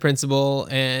meeting with the principal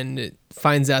and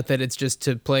finds out that it's just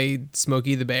to play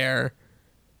Smokey the Bear.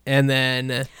 And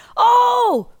then...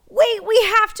 Oh! Wait, we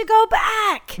have to go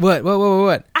back. What?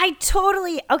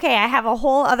 Okay, I have a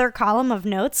whole other column of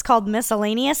notes called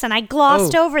miscellaneous, and I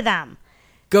glossed over them.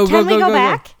 Can we go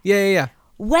back? Yeah.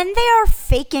 When they are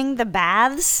faking the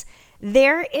baths,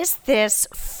 there is this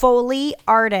Foley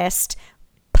artist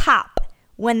pop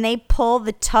when they pull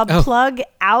the tub plug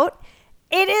out.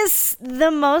 It is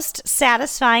the most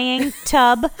satisfying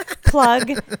tub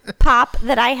plug pop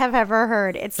that I have ever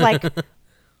heard. It's like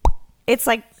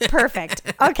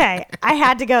perfect. Okay, I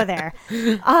had to go there.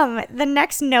 The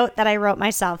next note that I wrote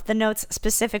myself, the notes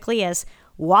specifically is,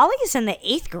 Wally's in the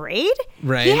 8th grade?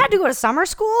 Right. He had to go to summer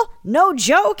school? No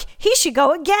joke. He should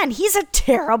go again. He's a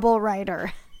terrible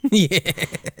writer. Yeah.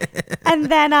 And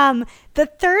then the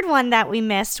third one that we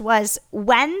missed was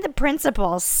when the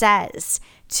principal says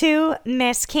to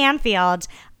Miss Canfield,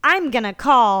 I'm going to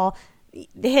call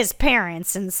his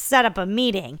parents and set up a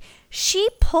meeting. She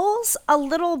pulls a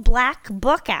little black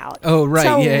book out. Oh, right.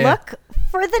 To look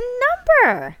for the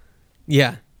number.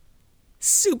 Yeah.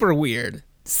 Super weird.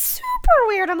 Super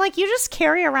weird. I'm like, you just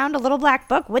carry around a little black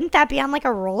book. Wouldn't that be on like a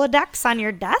Rolodex on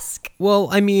your desk? Well,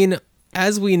 I mean,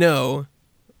 as we know,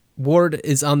 Ward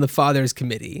is on the Fathers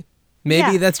Committee.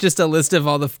 Maybe that's just a list of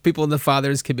all the people in the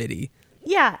Fathers Committee.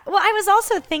 Yeah. Well, I was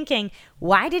also thinking,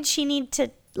 why did she need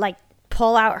to like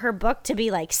pull out her book to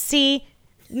be like, see,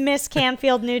 Miss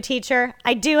Canfield, new teacher,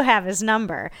 I do have his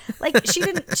number. Like, she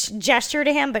didn't gesture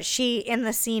to him, but she, in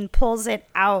the scene, pulls it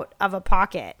out of a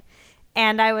pocket.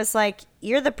 And I was like,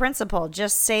 you're the principal.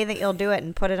 Just say that you'll do it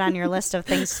and put it on your list of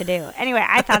things to do. Anyway,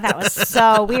 I thought that was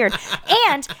so weird.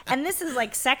 And this is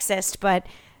like sexist, but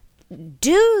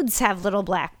dudes have little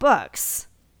black books.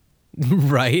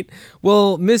 Right.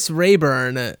 Well, Miss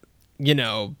Rayburn, you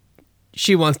know,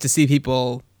 she wants to see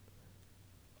people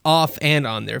off and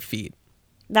on their feet.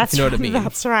 That's, you know what I mean.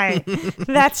 That's right.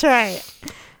 That's right.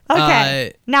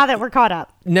 Okay. Now that we're caught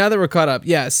up.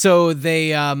 Yeah. So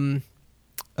they,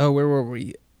 where were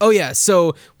we? Oh, yeah.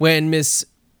 So when Miss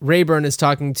Rayburn is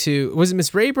talking to, was it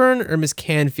Miss Rayburn or Miss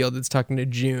Canfield that's talking to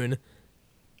June?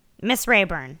 Miss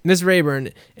Rayburn. Miss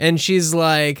Rayburn. And she's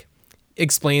like,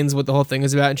 explains what the whole thing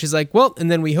is about. And she's like, well, and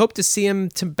then we hope to see him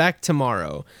back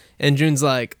tomorrow. And June's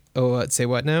like, oh, say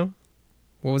what now?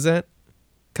 What was that?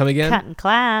 Come again? Cutting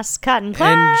class. And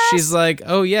she's like,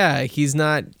 oh, yeah, he's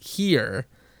not here.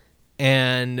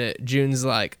 And June's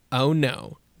like, oh,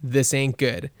 no, this ain't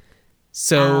good.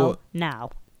 So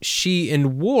no. She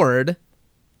and Ward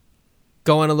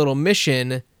go on a little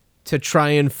mission to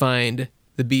try and find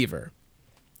the beaver.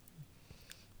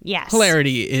 Yes.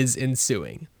 Hilarity is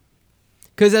ensuing.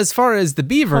 Because as far as the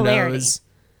beaver knows,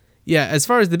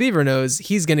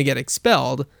 he's going to get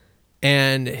expelled.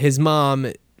 And his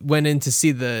mom went in to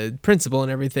see the principal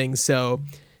and everything, so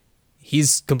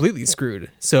he's completely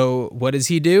screwed. So what does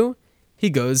he do?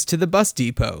 He goes to the bus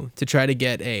depot to try to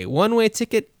get a one-way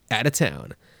ticket out of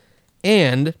town.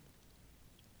 And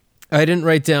I didn't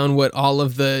write down what all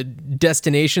of the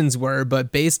destinations were,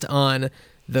 but based on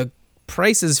the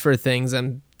prices for things,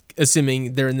 I'm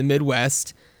assuming they're in the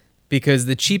Midwest, because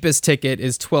the cheapest ticket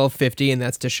is $12.50, and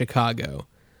that's to Chicago.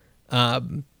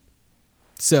 And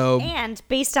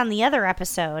based on the other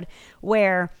episode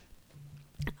where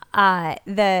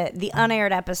the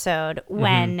unaired episode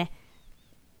when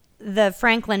the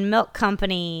Franklin Milk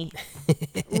Company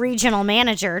regional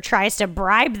manager tries to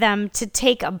bribe them to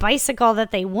take a bicycle that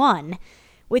they won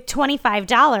with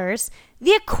 $25,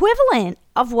 the equivalent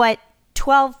of what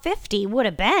 $12.50 would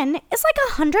have been is like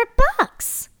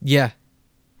 $100. Yeah.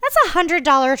 That's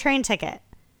 $100 train ticket.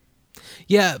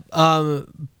 Yeah.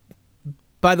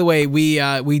 By the way,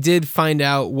 we did find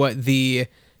out what the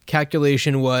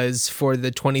calculation was for the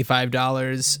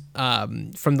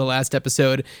 $25 from the last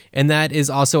episode, and that is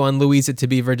also on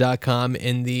louisatobeaver.com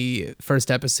in the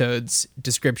first episode's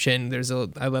description.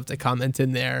 I left a comment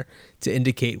in there to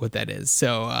indicate what that is.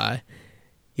 So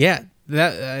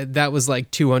that was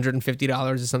like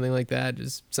 $250 or something like that,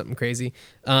 just something crazy.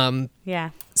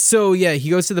 Yeah. So yeah, he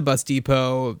goes to the bus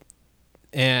depot,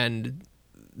 and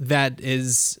that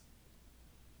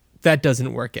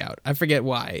doesn't work out. I forget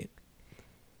why.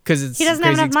 Because it's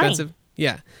crazy expensive. Money.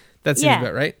 Yeah, that seems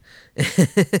about right.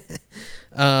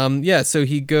 So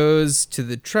he goes to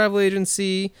the travel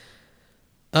agency.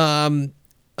 And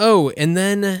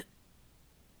then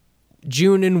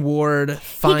June and Ward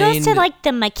find... He goes to like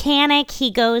the mechanic. He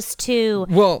goes to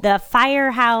the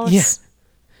firehouse. Yeah.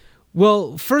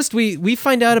 Well, first we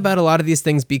find out about a lot of these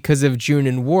things because of June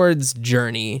and Ward's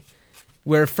journey,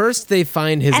 where first they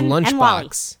find his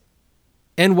lunchbox.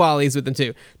 And Wally's with them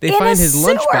too. They find his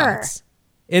lunchbox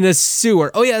in a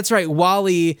sewer. Oh yeah, that's right.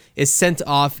 Wally is sent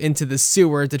off into the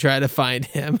sewer to try to find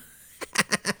him.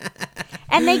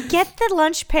 And they get the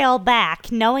lunch pail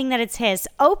back, knowing that it's his,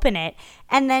 open it,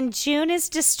 and then June is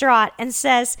distraught and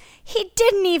says, he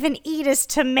didn't even eat his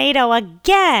tomato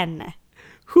again.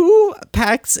 Who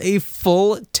packs a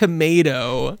full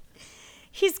tomato?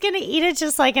 He's going to eat it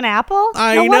just like an apple?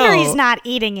 I know. No wonder he's not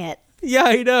eating it. Yeah,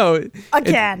 I know.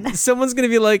 Again. Someone's going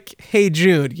to be like, hey,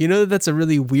 June, you know that's a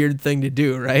really weird thing to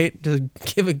do, right? To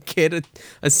give a kid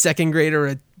a second grader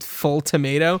a full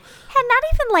tomato. And not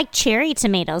even like cherry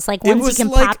tomatoes, like ones you was can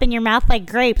like- pop in your mouth like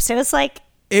grapes. It was like,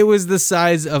 It was the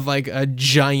size of like a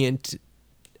giant,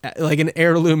 like an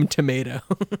heirloom tomato.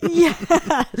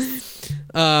 yes.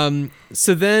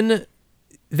 So then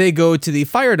they go to the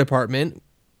fire department,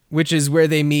 which is where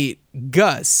they meet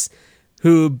Gus,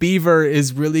 who Beaver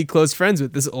is really close friends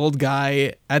with, this old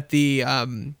guy at the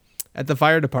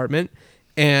fire department.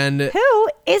 And Who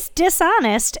is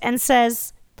dishonest and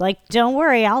says, like, don't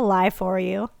worry, I'll lie for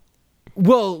you.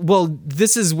 well,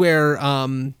 this is where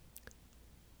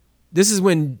this is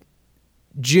when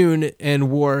June and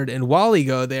Ward and Wally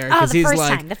go there, Oh, because the he's first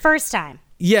like, time. The first time.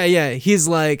 yeah, he's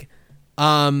like,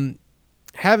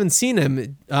 haven't seen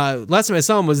him. Last time I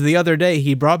saw him was the other day.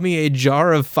 He brought me a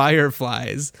jar of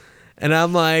fireflies. And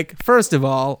I'm like, first of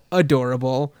all,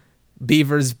 adorable.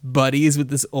 Beaver's buddies with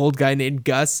this old guy named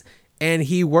Gus. And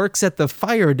he works at the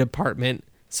fire department.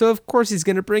 So, of course, he's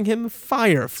going to bring him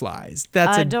fireflies.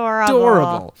 That's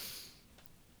adorable.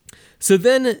 So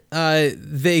then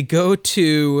they go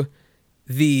to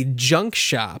the junk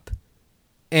shop.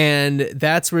 And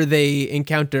that's where they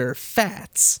encounter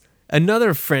Fats,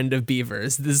 another friend of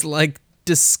Beaver's, this like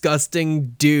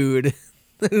disgusting dude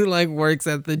who like works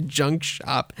at the junk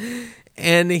shop.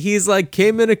 And he's like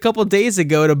came in a couple days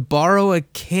ago to borrow a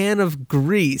can of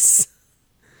grease.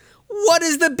 What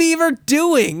is the Beaver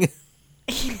doing?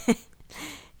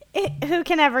 Who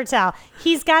can ever tell?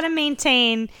 He's got to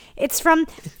maintain. It's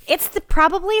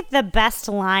probably the best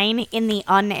line in the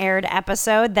unaired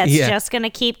episode that's just going to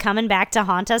keep coming back to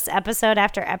haunt us episode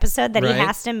after episode, that Right. he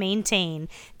has to maintain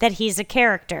that he's a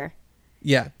character.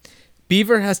 Yeah.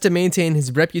 Beaver has to maintain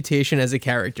his reputation as a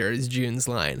character, is June's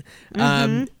line.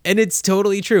 And it's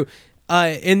totally true.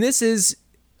 And this is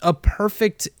a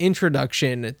perfect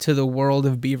introduction to the world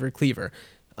of Beaver Cleaver.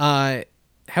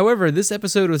 However, this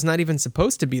episode was not even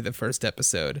supposed to be the first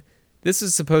episode. This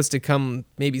was supposed to come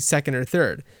maybe second or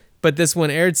third. But this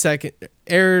one aired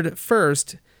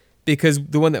first because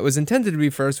the one that was intended to be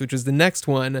first, which was the next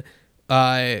one,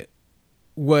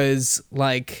 was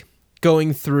like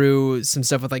going through some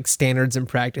stuff with like standards and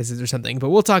practices or something. But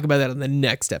we'll talk about that on the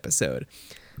next episode.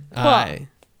 Cool.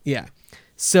 Yeah.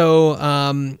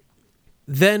 So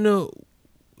then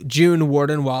June,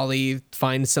 Ward, and Wally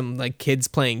find some like kids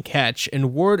playing catch,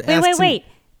 and Ward asks Wait.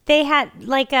 They had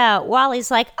like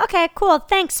Wally's like, okay, cool,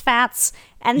 thanks, Fats.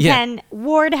 And then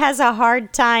Ward has a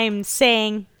hard time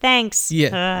saying thanks,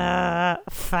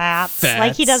 Fats.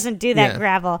 Like he doesn't do that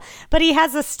gravel, but he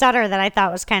has a stutter that I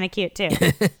thought was kind of cute too.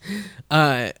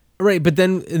 Right, but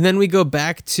then we go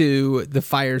back to the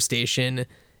fire station,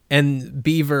 and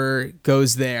Beaver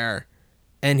goes there,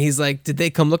 and he's like, "Did they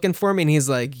come looking for me?" And he's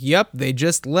like, "Yep, they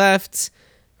just left,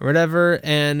 or whatever."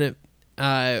 And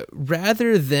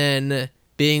rather than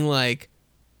being like,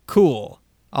 "Cool,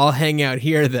 I'll hang out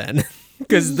here then,"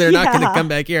 because they're not going to come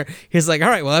back here, he's like, "All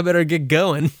right, well, I better get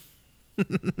going."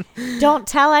 Don't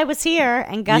tell I was here.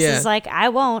 And Gus is like, I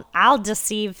won't. I'll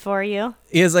deceive for you.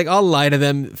 He's like, "I'll lie to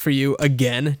them for you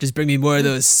again. Just bring me more of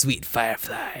those sweet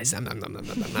fireflies." Nom, nom, nom,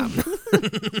 nom, nom, nom.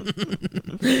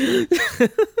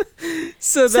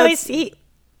 So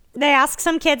they ask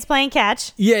some kids playing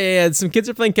catch. Yeah. Some kids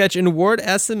are playing catch, and Ward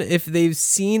asks them if they've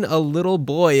seen a little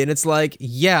boy, and it's like,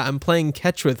 yeah, I'm playing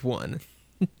catch with one.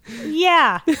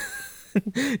 Yeah.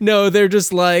 No, they're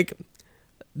just like,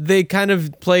 they kind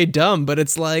of play dumb, but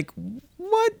it's like,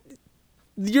 what?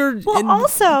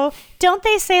 Also, don't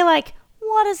they say like,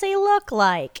 what does he look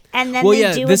like? And then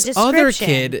they do a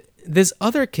description. This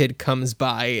other kid comes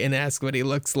by and asks what he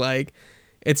looks like.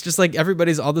 It's just like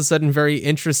everybody's all of a sudden very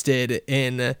interested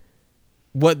in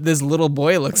what this little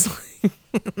boy looks like.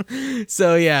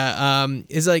 So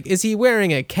it's like, is he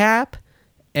wearing a cap?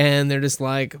 And they're just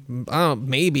like, oh,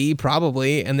 maybe,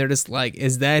 probably. And they're just like,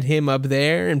 is that him up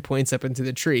there? And points up into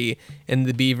the tree, and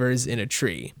the beaver's in a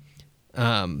tree,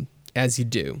 as you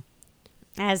do.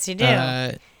 As you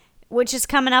do. Which is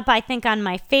coming up, I think, on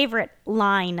my favorite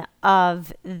line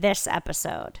of this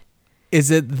episode. Is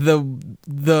it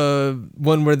the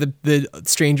one where the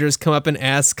strangers come up and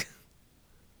ask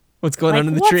what's going on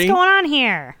in the tree? What's going on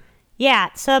here?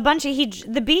 Yeah, so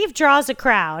the beef draws a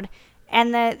crowd,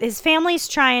 and his family's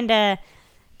trying to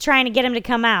get him to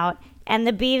come out, and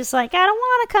the beef's like, I don't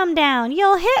want to come down.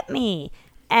 You'll hit me.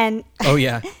 And oh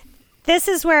yeah, this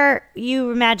is where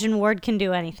you imagine Ward can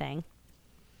do anything.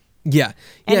 Yeah,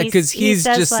 because he's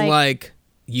just like,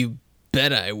 you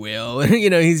bet I will.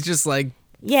 He's just like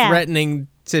threatening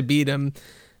to beat him.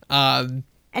 And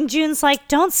June's like,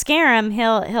 don't scare him.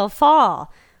 He'll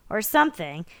fall. or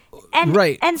something. And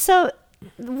Right. And so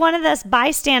one of the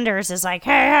bystanders is like,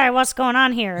 hey, what's going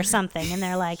on here or something. And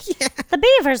they're like, the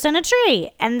beaver's in a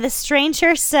tree. And the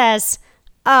stranger says,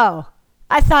 oh,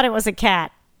 I thought it was a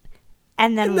cat.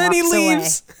 And then walks he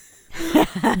leaves. away.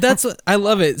 That's what I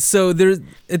love it. So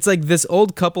it's like this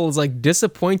old couple is like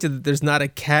disappointed that there's not a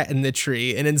cat in the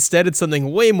tree, and instead it's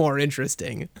something way more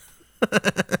interesting.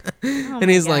 And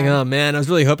he's like, oh man, I was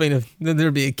really hoping that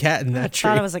there'd be a cat in that tree.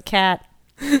 I thought it was a cat.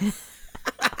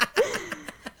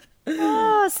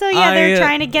 Oh, so yeah, they're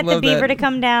trying to get the beaver to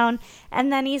come down,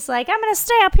 and then he's like, I'm gonna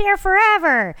stay up here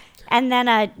forever. And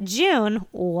then June,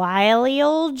 wily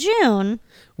old June.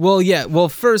 Well, yeah. Well,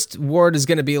 first Ward is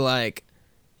gonna be like,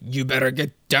 you better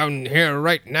get down here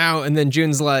right now, and then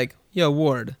June's like, yo,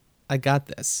 Ward, I got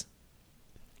this.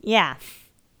 Yeah.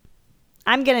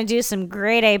 I'm gonna do some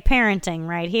grade A parenting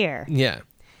right here. Yeah.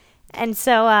 And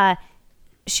so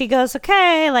she goes,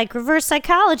 okay, like reverse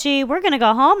psychology, we're going to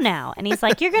go home now. And he's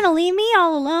like, you're going to leave me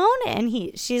all alone? And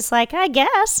she's like, I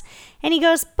guess. And he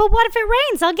goes, but what if it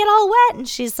rains? I'll get all wet. And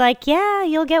she's like, yeah,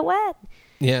 you'll get wet.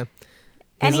 Yeah.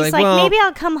 And he's like, maybe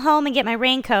I'll come home and get my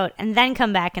raincoat and then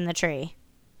come back in the tree.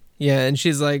 Yeah, and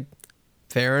she's like,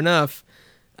 fair enough.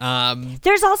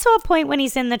 There's also a point when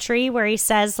he's in the tree where he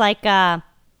says, like, I'm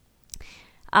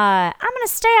going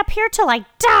to stay up here till I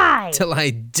die. Till I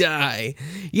die.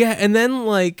 Yeah, and then,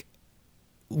 like,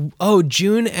 oh,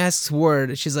 June asks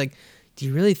Ward, she's like, do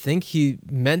you really think he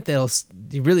meant that?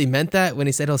 He really meant that when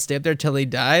he said he'll stay up there till he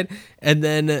died? And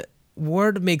then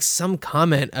Ward makes some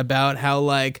comment about how,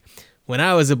 like, when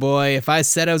I was a boy, if I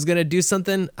said I was going to do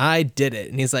something, I did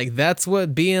it. And he's like, that's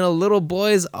what being a little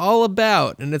boy is all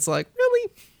about. And it's like,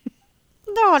 really?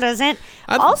 No, it isn't.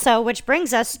 Also, which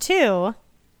brings us to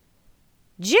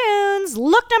June's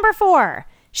look number 4.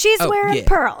 She's wearing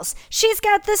pearls. She's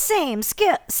got the same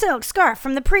silk scarf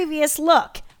from the previous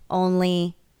look.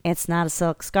 Only it's not a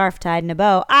silk scarf tied in a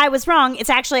bow. I was wrong. It's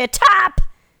actually a top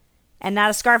and not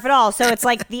a scarf at all. So it's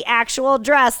like the actual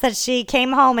dress that she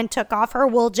came home and took off her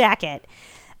wool jacket.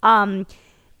 And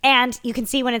you can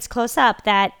see when it's close up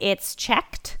that it's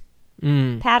checked,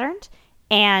 patterned.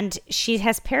 And she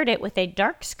has paired it with a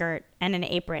dark skirt and an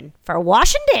apron for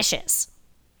washing dishes.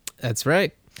 That's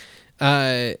right.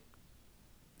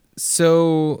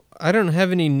 So I don't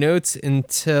have any notes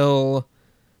until,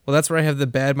 well, that's where I have the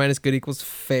bad minus good equals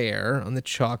fair on the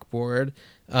chalkboard.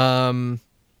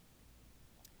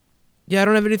 Yeah, I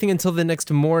don't have anything until the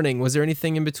next morning. Was there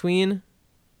anything in between?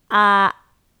 I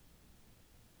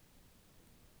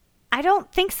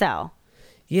don't think so.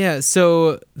 Yeah,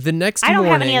 so the next morning. I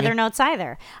don't have any other notes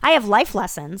either. I have life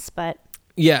lessons, but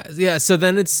Yeah. So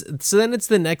then it's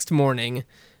the next morning.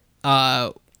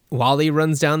 Wally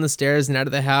runs down the stairs and out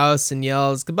of the house and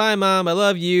yells, "Goodbye, Mom. I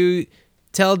love you.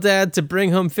 Tell Dad to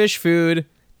bring home fish food."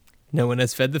 No one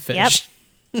has fed the fish.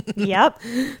 Yep.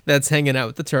 That's hanging out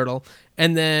with the turtle.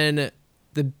 And then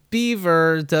the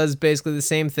beaver does basically the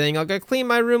same thing. I'll go clean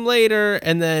my room later.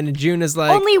 And then June is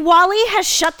like, only Wally has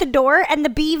shut the door and the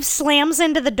beaver slams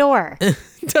into the door.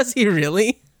 does he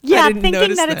really? Yeah,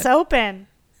 thinking that it's open.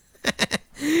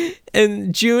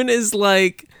 And June is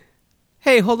like,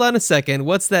 hey, hold on a second.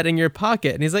 What's that in your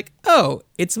pocket? And he's like, oh,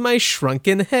 it's my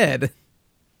shrunken head.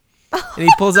 And he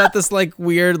pulls out this like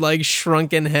weird, like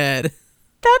shrunken head.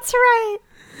 That's right.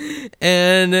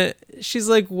 And she's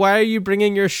like, why are you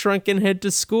bringing your shrunken head to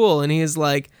school? And he's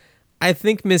like, I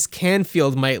think Miss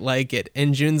Canfield might like it.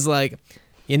 And June's like,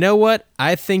 you know what?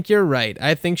 I think you're right.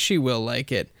 I think she will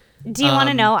like it. Do you want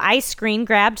to know? I screen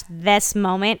grabbed this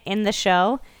moment in the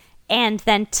show and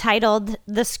then titled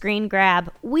the screen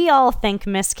grab, "We all think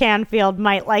Miss Canfield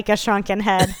might like a shrunken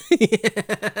head."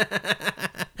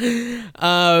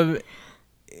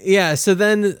 Yeah, so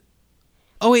then,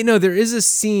 oh wait, no, there is a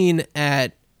scene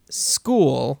at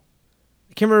school.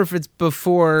 I can't remember if it's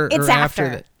before or after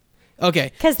that.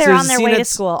 Okay. Because they're on their way to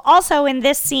school. Also, in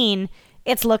this scene,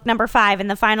 it's look number 5 in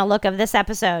the final look of this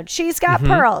episode. She's got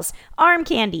pearls, arm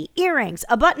candy, earrings,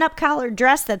 a button-up collared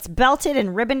dress that's belted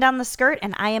and ribboned on the skirt,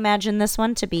 and I imagine this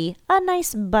one to be a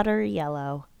nice butter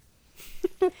yellow.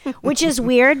 Which is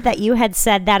weird that you had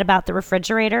said that about the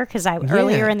refrigerator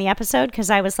earlier in the episode,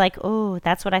 because I was like, oh,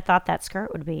 that's what I thought that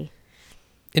skirt would be.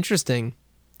 Interesting.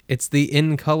 It's the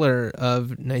in color of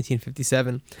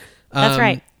 1957. That's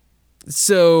right.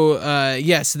 So,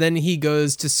 so then he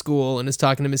goes to school and is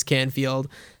talking to Miss Canfield,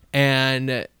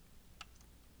 and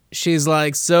she's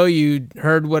like, so you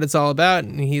heard what it's all about?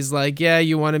 And he's like, yeah,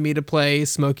 you wanted me to play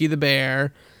Smokey the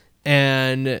Bear.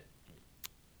 And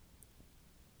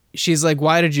she's like,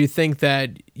 why did you think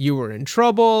that you were in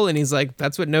trouble? And he's like,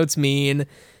 that's what notes mean.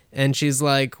 And she's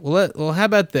like, well, how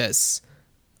about this?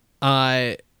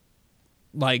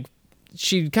 like,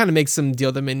 she kind of makes some deal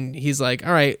with him, and he's like,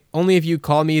 all right, only if you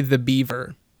call me the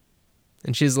Beaver.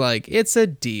 And she's like, it's a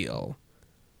deal.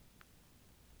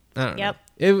 I don't know.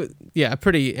 Yeah,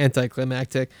 pretty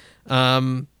anticlimactic.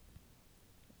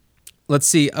 Let's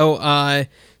see.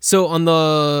 So on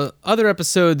the other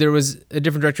episode, there was a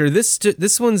different director.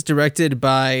 This one's directed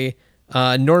by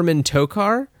Norman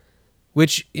Tokar,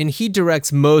 and he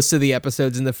directs most of the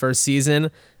episodes in the first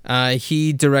season.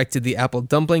 He directed The Apple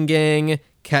Dumpling Gang,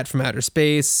 Cat from Outer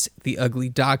Space, The Ugly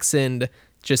Dachshund,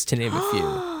 just to name a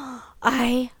few.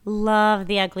 I love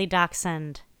The Ugly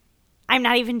Dachshund. I'm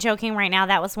not even joking right now.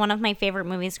 That was one of my favorite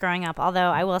movies growing up.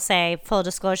 Although I will say, full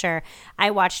disclosure,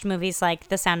 I watched movies like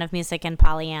The Sound of Music and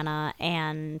Pollyanna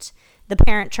and The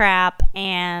Parent Trap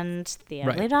and The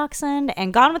Ugly Dachshund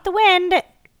and Gone with the Wind,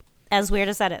 as weird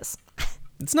as that is.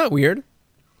 It's not weird.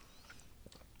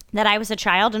 That I was a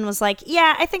child and was like,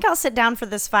 yeah, I think I'll sit down for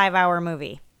this 5-hour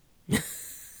movie.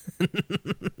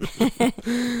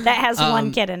 That has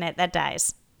one kid in it that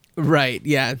dies. Right,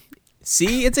 yeah.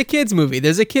 See, it's a kid's movie.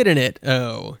 There's a kid in it.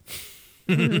 Oh.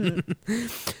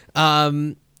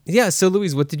 Yeah, so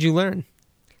Louise, what did you learn?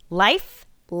 Life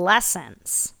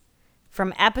lessons.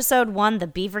 From episode 1, The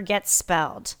Beaver Gets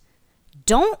Spelled.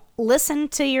 Don't listen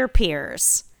to your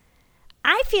peers.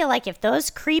 I feel like if those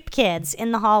creep kids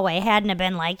in the hallway hadn't have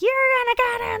been like, you're gonna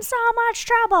get in so much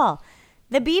trouble,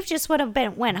 the beef just would have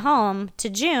went home to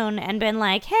June and been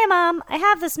like, hey, Mom, I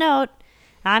have this note.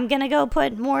 I'm going to go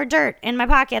put more dirt in my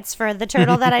pockets for the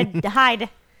turtle that I hide.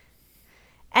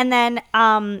 And then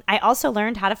I also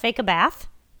learned how to fake a bath,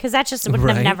 because that just would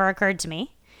have never occurred to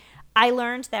me. I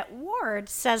learned that Ward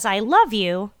says I love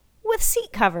you with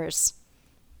seat covers.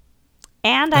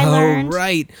 And I learned... Oh,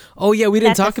 right. Oh, yeah, we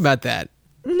didn't talk about that.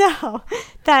 No,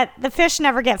 that the fish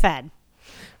never get fed.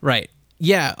 Right.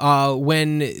 Yeah,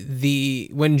 when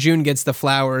June gets the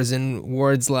flowers and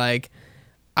Ward's like,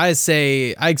 I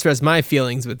express my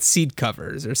feelings with seat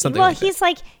covers or something like that.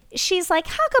 Well, she's like,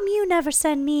 how come you never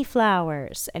send me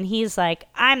flowers? And he's like,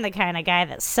 I'm the kind of guy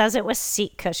that says it with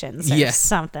seat cushions or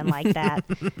something like that.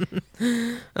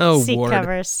 Oh, seat Ward.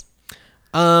 Covers.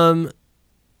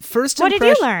 First what did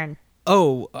you learn?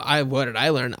 Oh, what did I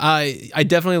learn? I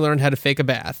definitely learned how to fake a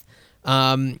bath.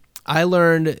 I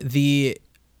learned the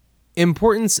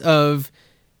importance of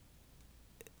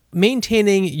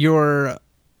maintaining your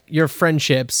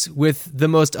friendships with the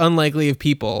most unlikely of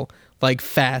people, like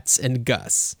Fats and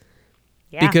Gus.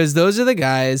 Yeah. Because those are the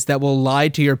guys that will lie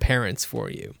to your parents for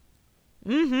you.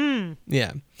 Mm-hmm.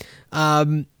 Yeah.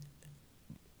 I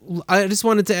just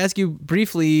wanted to ask you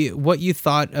briefly what you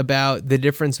thought about the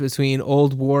difference between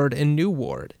old Ward and new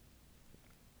Ward.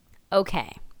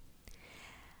 Okay.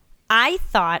 I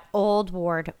thought old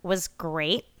Ward was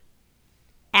great.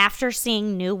 After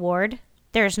seeing new Ward,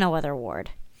 there's no other Ward.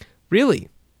 Really?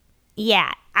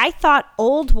 Yeah. I thought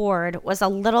old Ward was a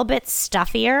little bit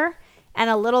stuffier and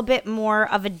a little bit more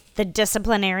of the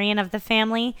disciplinarian of the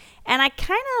family. And I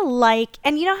kind of like,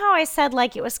 and you know how I said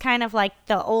like it was kind of like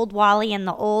the old Wally and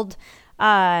the old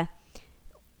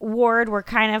Ward were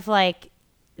kind of like,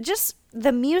 just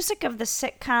the music of the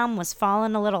sitcom was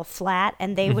falling a little flat,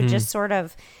 and they would just sort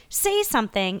of say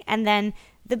something, and then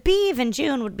the Beav and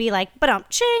June would be like,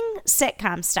 ba-dum-ching,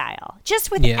 sitcom style,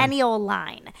 just with any old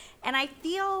line. And I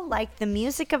feel like the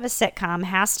music of a sitcom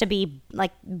has to be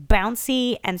like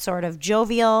bouncy and sort of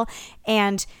jovial.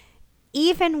 And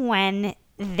even when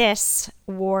this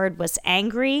Ward was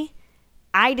angry,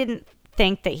 I didn't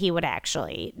think that he would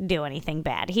actually do anything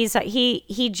bad.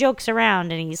 He jokes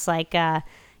around and he's like, I'm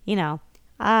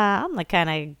the kind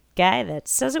of guy that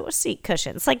says it was seat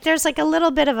cushions. Like there's like a little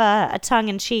bit of a tongue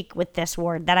in cheek with this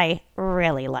Ward that I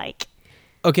really like.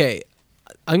 Okay,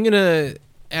 I'm gonna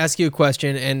ask you a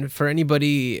question, and for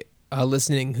anybody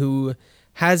listening who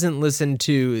hasn't listened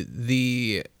to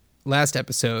the last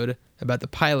episode about the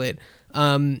pilot,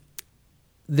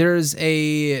 there's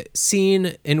a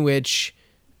scene in which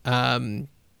the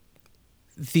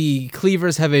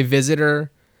Cleavers have a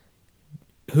visitor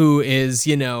who is,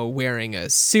 wearing a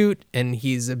suit, and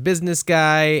he's a business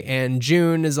guy, and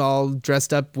June is all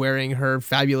dressed up wearing her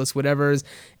fabulous whatevers,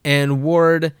 and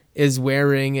Ward is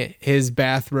wearing his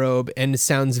bathrobe and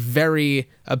sounds very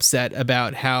upset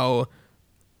about how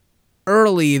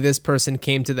early this person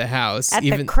came to the house. At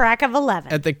the crack of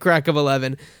 11. At the crack of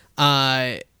 11.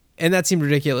 And that seemed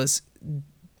ridiculous.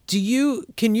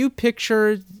 Can you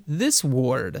picture this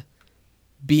Ward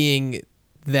being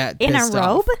that pissed off? In a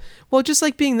robe? Well, just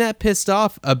like being that pissed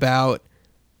off about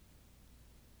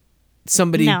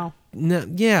somebody. No,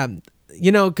 yeah.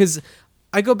 Because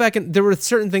I go back and there were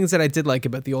certain things that I did like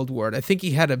about the old Ward. I think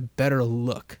he had a better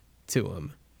look to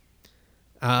him.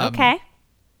 Okay.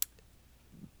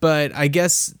 But I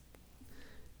guess,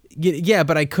 yeah,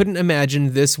 but I couldn't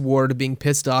imagine this ward being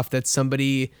pissed off that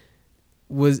somebody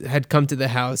had come to the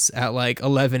house at like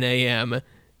 11 a.m.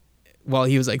 while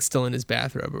he was like still in his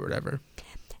bathrobe or whatever.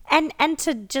 And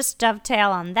to just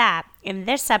dovetail on that, in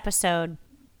this episode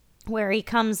where he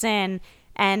comes in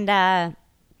and,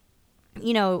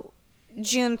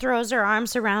 June throws her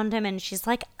arms around him and she's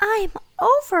like, I'm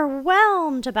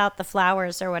overwhelmed about the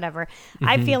flowers or whatever. Mm-hmm.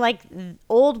 I feel like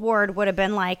old Ward would have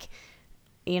been like,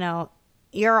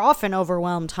 you're often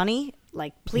overwhelmed, honey.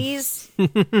 Like, please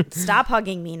stop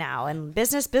hugging me now. And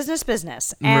business.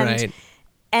 And, right.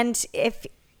 And if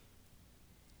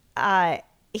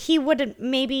he would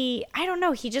maybe, I don't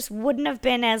know, he just wouldn't have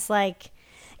been as like,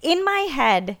 in my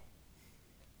head,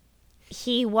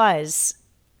 he was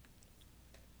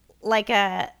like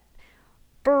a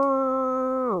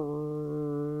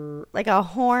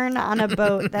horn on a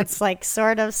boat that's like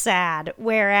sort of sad,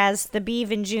 whereas the Beav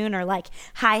and June are like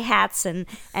hi-hats and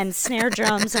snare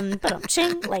drums and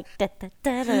ching, like da da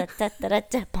da da da da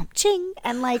da bum ching,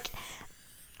 and like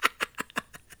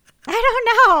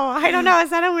I don't know.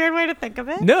 Is that a weird way to think of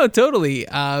it? No, totally.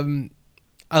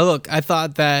 Look, I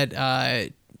thought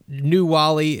that new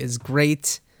Wally is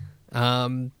great.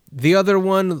 The other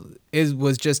one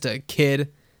was just a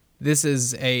kid. This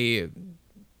is a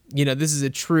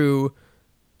true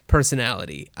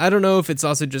personality. I don't know if it's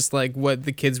also just like what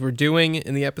the kids were doing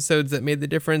in the episodes that made the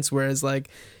difference. Whereas like,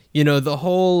 the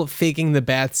whole faking the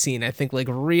bath scene, I think like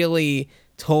really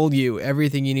told you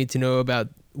everything you need to know about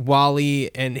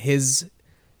Wally and his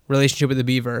relationship with the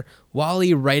beaver.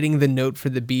 Wally writing the note for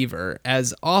the beaver,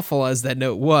 as awful as that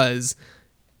note was,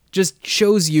 just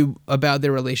shows you about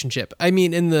their relationship. I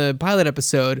mean, in the pilot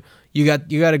episode, you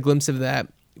got a glimpse of that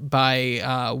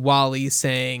by Wally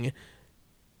saying,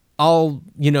 I'll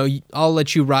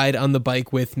let you ride on the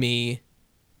bike with me,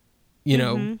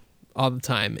 all the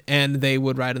time. And they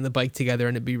would ride on the bike together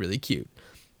and it'd be really cute.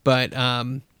 But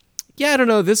yeah, I don't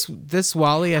know. This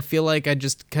Wally, I feel like I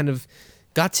just kind of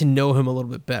got to know him a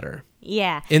little bit better.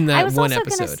 Yeah. In that one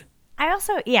episode. I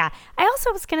also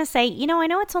was going to say, I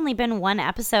know it's only been one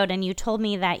episode and you told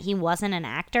me that he wasn't an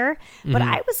actor, but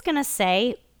I was going to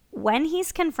say when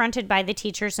he's confronted by the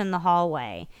teachers in the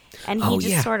hallway and he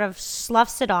just sort of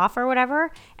sloughs it off or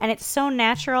whatever, and it's so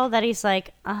natural that he's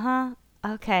like,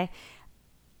 okay.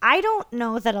 I don't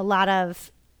know that a lot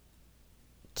of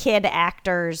kid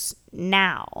actors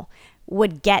now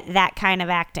would get that kind of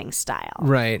acting style.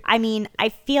 Right. I mean, I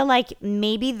feel like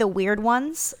maybe the weird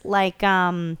ones, like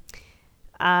Arrested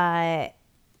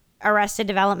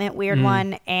Development weird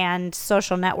one and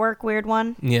Social Network weird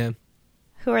one. Yeah.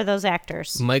 Who are those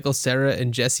actors? Michael Cera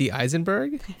and Jesse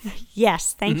Eisenberg?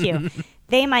 Yes, thank you.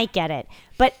 They might get it.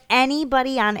 But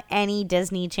anybody on any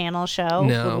Disney Channel show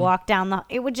would walk down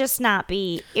it would just not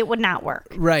be, it would not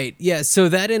work. Right. Yeah. So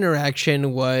that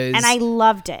interaction was... And I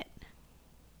loved it.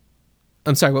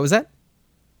 I'm sorry, what was that?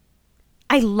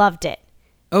 I loved it.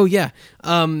 Oh, yeah.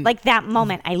 Like that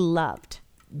moment I loved.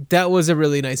 That was a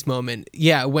really nice moment.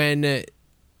 Yeah, when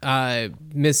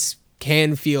Miss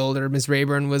Canfield or Miss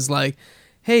Rayburn was like,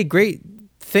 hey, great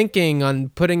thinking on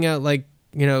putting out like,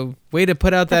 way to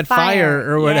put out that fire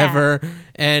or whatever. Yeah.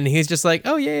 And he's just like,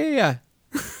 oh, yeah.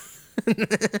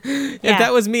 If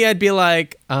that was me, I'd be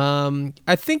like,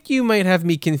 I think you might have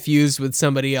me confused with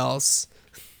somebody else.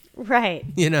 Right.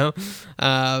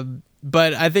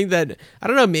 But I think that, I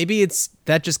don't know, maybe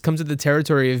that just comes with the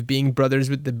territory of being brothers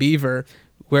with the beaver,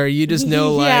 where you just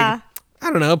know, like, I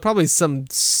don't know, probably some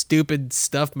stupid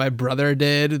stuff my brother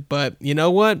did, but you know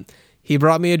what? He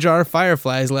brought me a jar of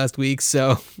Fireflies last week,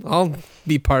 so I'll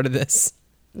be part of this.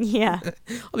 Yeah.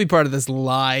 I'll be part of this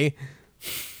lie.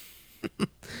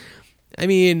 I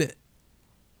mean,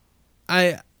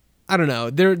 I don't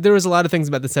know. There was a lot of things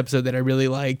about this episode that I really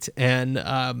liked, and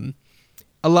a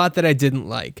lot that I didn't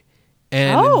like.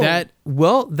 And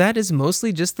that is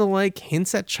mostly just the like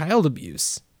hints at child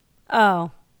abuse.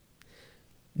 Oh.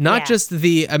 Not just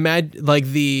the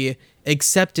the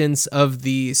acceptance of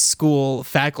the school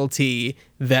faculty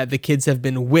that the kids have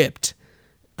been whipped.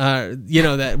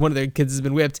 That one of their kids has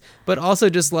been whipped, but also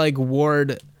just like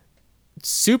Ward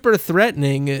super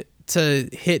threatening to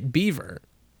hit Beaver.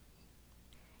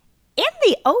 In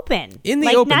the open.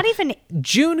 Not even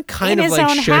June kind of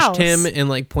like shushed him and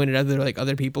like pointed out there are like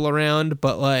other people around,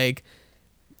 but like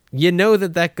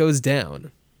that goes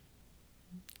down.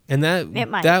 And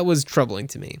that was troubling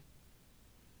to me.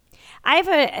 I have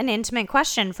an intimate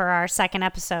question for our second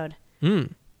episode.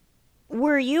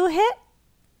 Were you hit?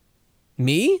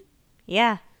 Me?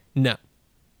 Yeah. No.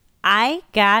 I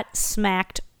got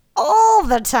smacked all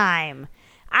the time.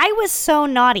 I was so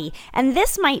naughty. And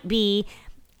this might be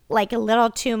like a little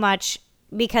too much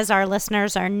because our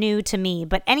listeners are new to me,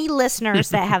 but any listeners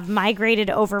that have migrated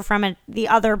over from the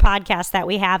other podcast that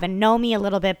we have and know me a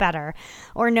little bit better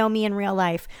or know me in real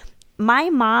life, my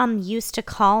mom used to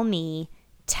call me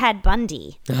Ted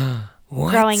Bundy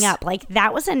growing up. Like,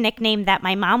 that was a nickname that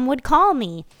my mom would call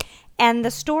me. And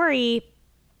the story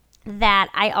that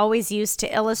I always used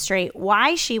to illustrate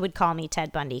why she would call me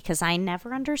Ted Bundy, because I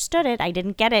never understood it. I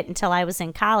didn't get it until I was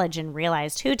in college and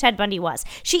realized who Ted Bundy was.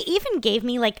 She even gave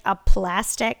me like a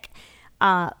plastic,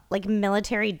 like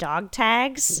military dog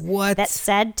tags that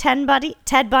said Ted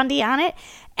Bundy on it.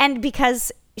 And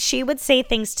because she would say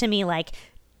things to me like,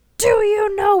 "Do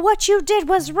you know what you did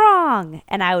was wrong?"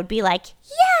 And I would be like,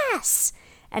 "Yes."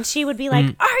 And she would be like,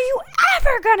 "Are you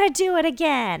ever gonna do it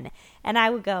again?" And I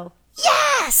would go,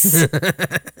 "Yes."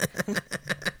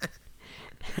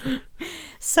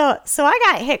 So I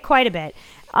got hit quite a bit.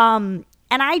 And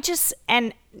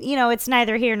it's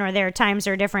neither here nor there. Times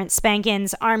are different.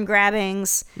 Spankings, arm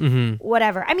grabbings,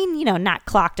 whatever. I mean, not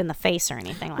clocked in the face or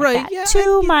anything like that. Yeah,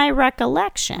 to my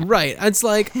recollection. Right. It's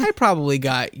like, I probably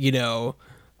got,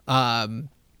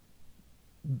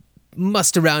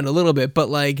 mussed around a little bit, but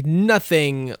like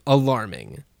nothing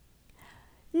alarming.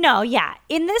 No, yeah.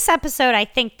 In this episode, I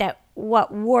think that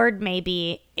what Ward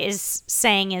maybe is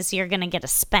saying is you're going to get a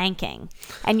spanking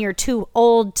and you're too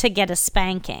old to get a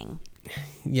spanking.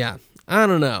 Yeah, I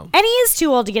don't know. And he is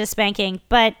too old to get a spanking,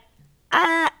 but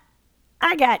I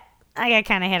got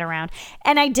kind of hit around,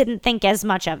 and I didn't think as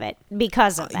much of it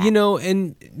because of that.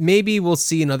 And maybe we'll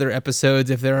see in other episodes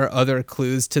if there are other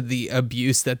clues to the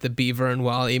abuse that the Beaver and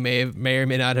Wally may or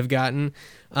may not have gotten.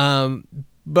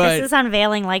 But this is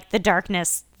unveiling like the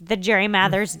darkness, the Jerry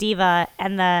Mathers diva,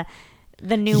 and the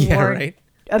new Ward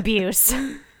abuse.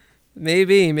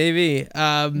 Maybe.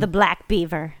 The Black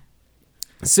Beaver.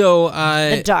 So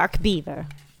the Dark Beaver.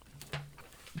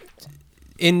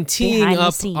 In teeing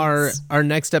up our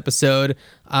next episode.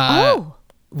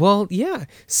 Well, yeah.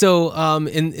 So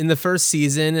in the first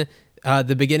season,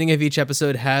 the beginning of each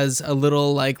episode has a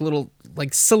little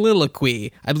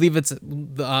soliloquy. I believe it's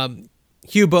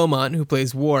Hugh Beaumont, who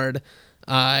plays Ward,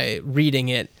 reading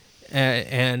it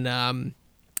and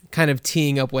kind of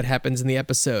teeing up what happens in the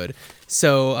episode.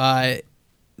 So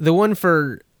the one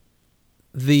for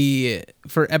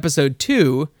episode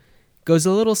 2 goes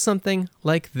a little something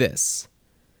like this.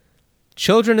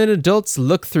 Children and adults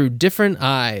look through different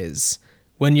eyes.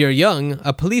 When you're young,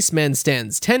 a policeman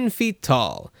stands 10 feet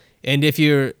tall, and if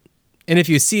you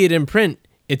see it in print,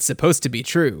 it's supposed to be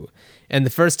true. And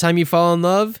the first time you fall in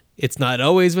love, it's not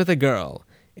always with a girl.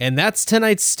 And that's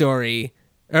tonight's story.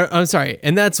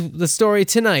 And that's the story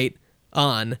tonight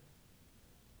on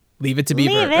Leave It to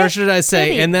Beaver. Or should I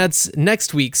say, and that's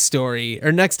next week's story,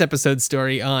 or next episode's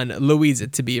story on Louise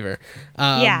It to Beaver.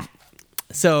 Yeah.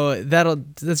 So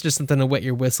that's just something to wet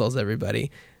your whistles,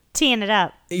 everybody. Teeing it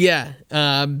up. Yeah.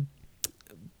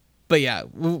 But yeah,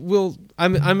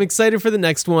 I'm excited for the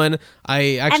next one.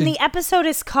 And the episode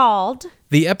is called?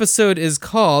 The episode is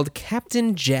called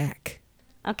Captain Jack.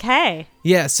 Okay.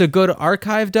 Yeah, so go to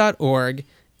archive.org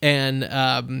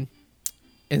and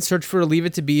search for Leave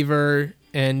It to Beaver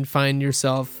and find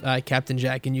yourself Captain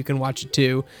Jack, and you can watch it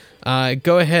too.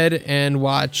 Go ahead and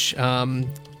watch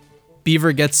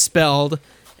Beaver Gets Spelled,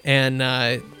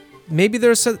 and maybe there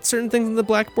are certain things on the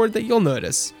blackboard that you'll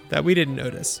notice that we didn't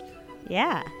notice.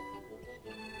 Yeah.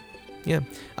 Yeah.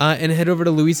 And head over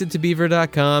to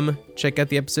louiseittobeaver.com. Check out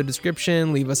the episode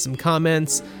description. Leave us some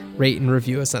comments. Rate and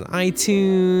review us on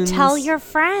iTunes. Tell your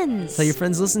friends.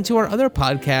 Listen to our other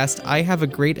podcast, I Have a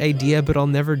Great Idea, But I'll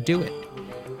Never Do It.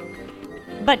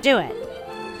 But do it.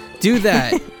 Do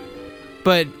that.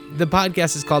 But the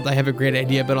podcast is called I Have a Great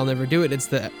Idea, But I'll Never Do It. It's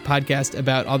the podcast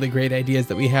about all the great ideas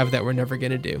that we have that we're never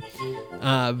going to do.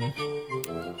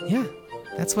 Yeah,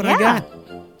 that's what I got.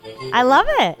 I love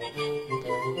it.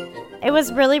 It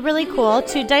was really, really cool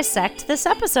to dissect this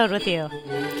episode with you.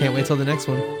 Can't wait till the next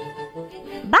one.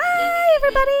 Bye,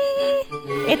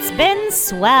 everybody. It's been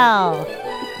swell.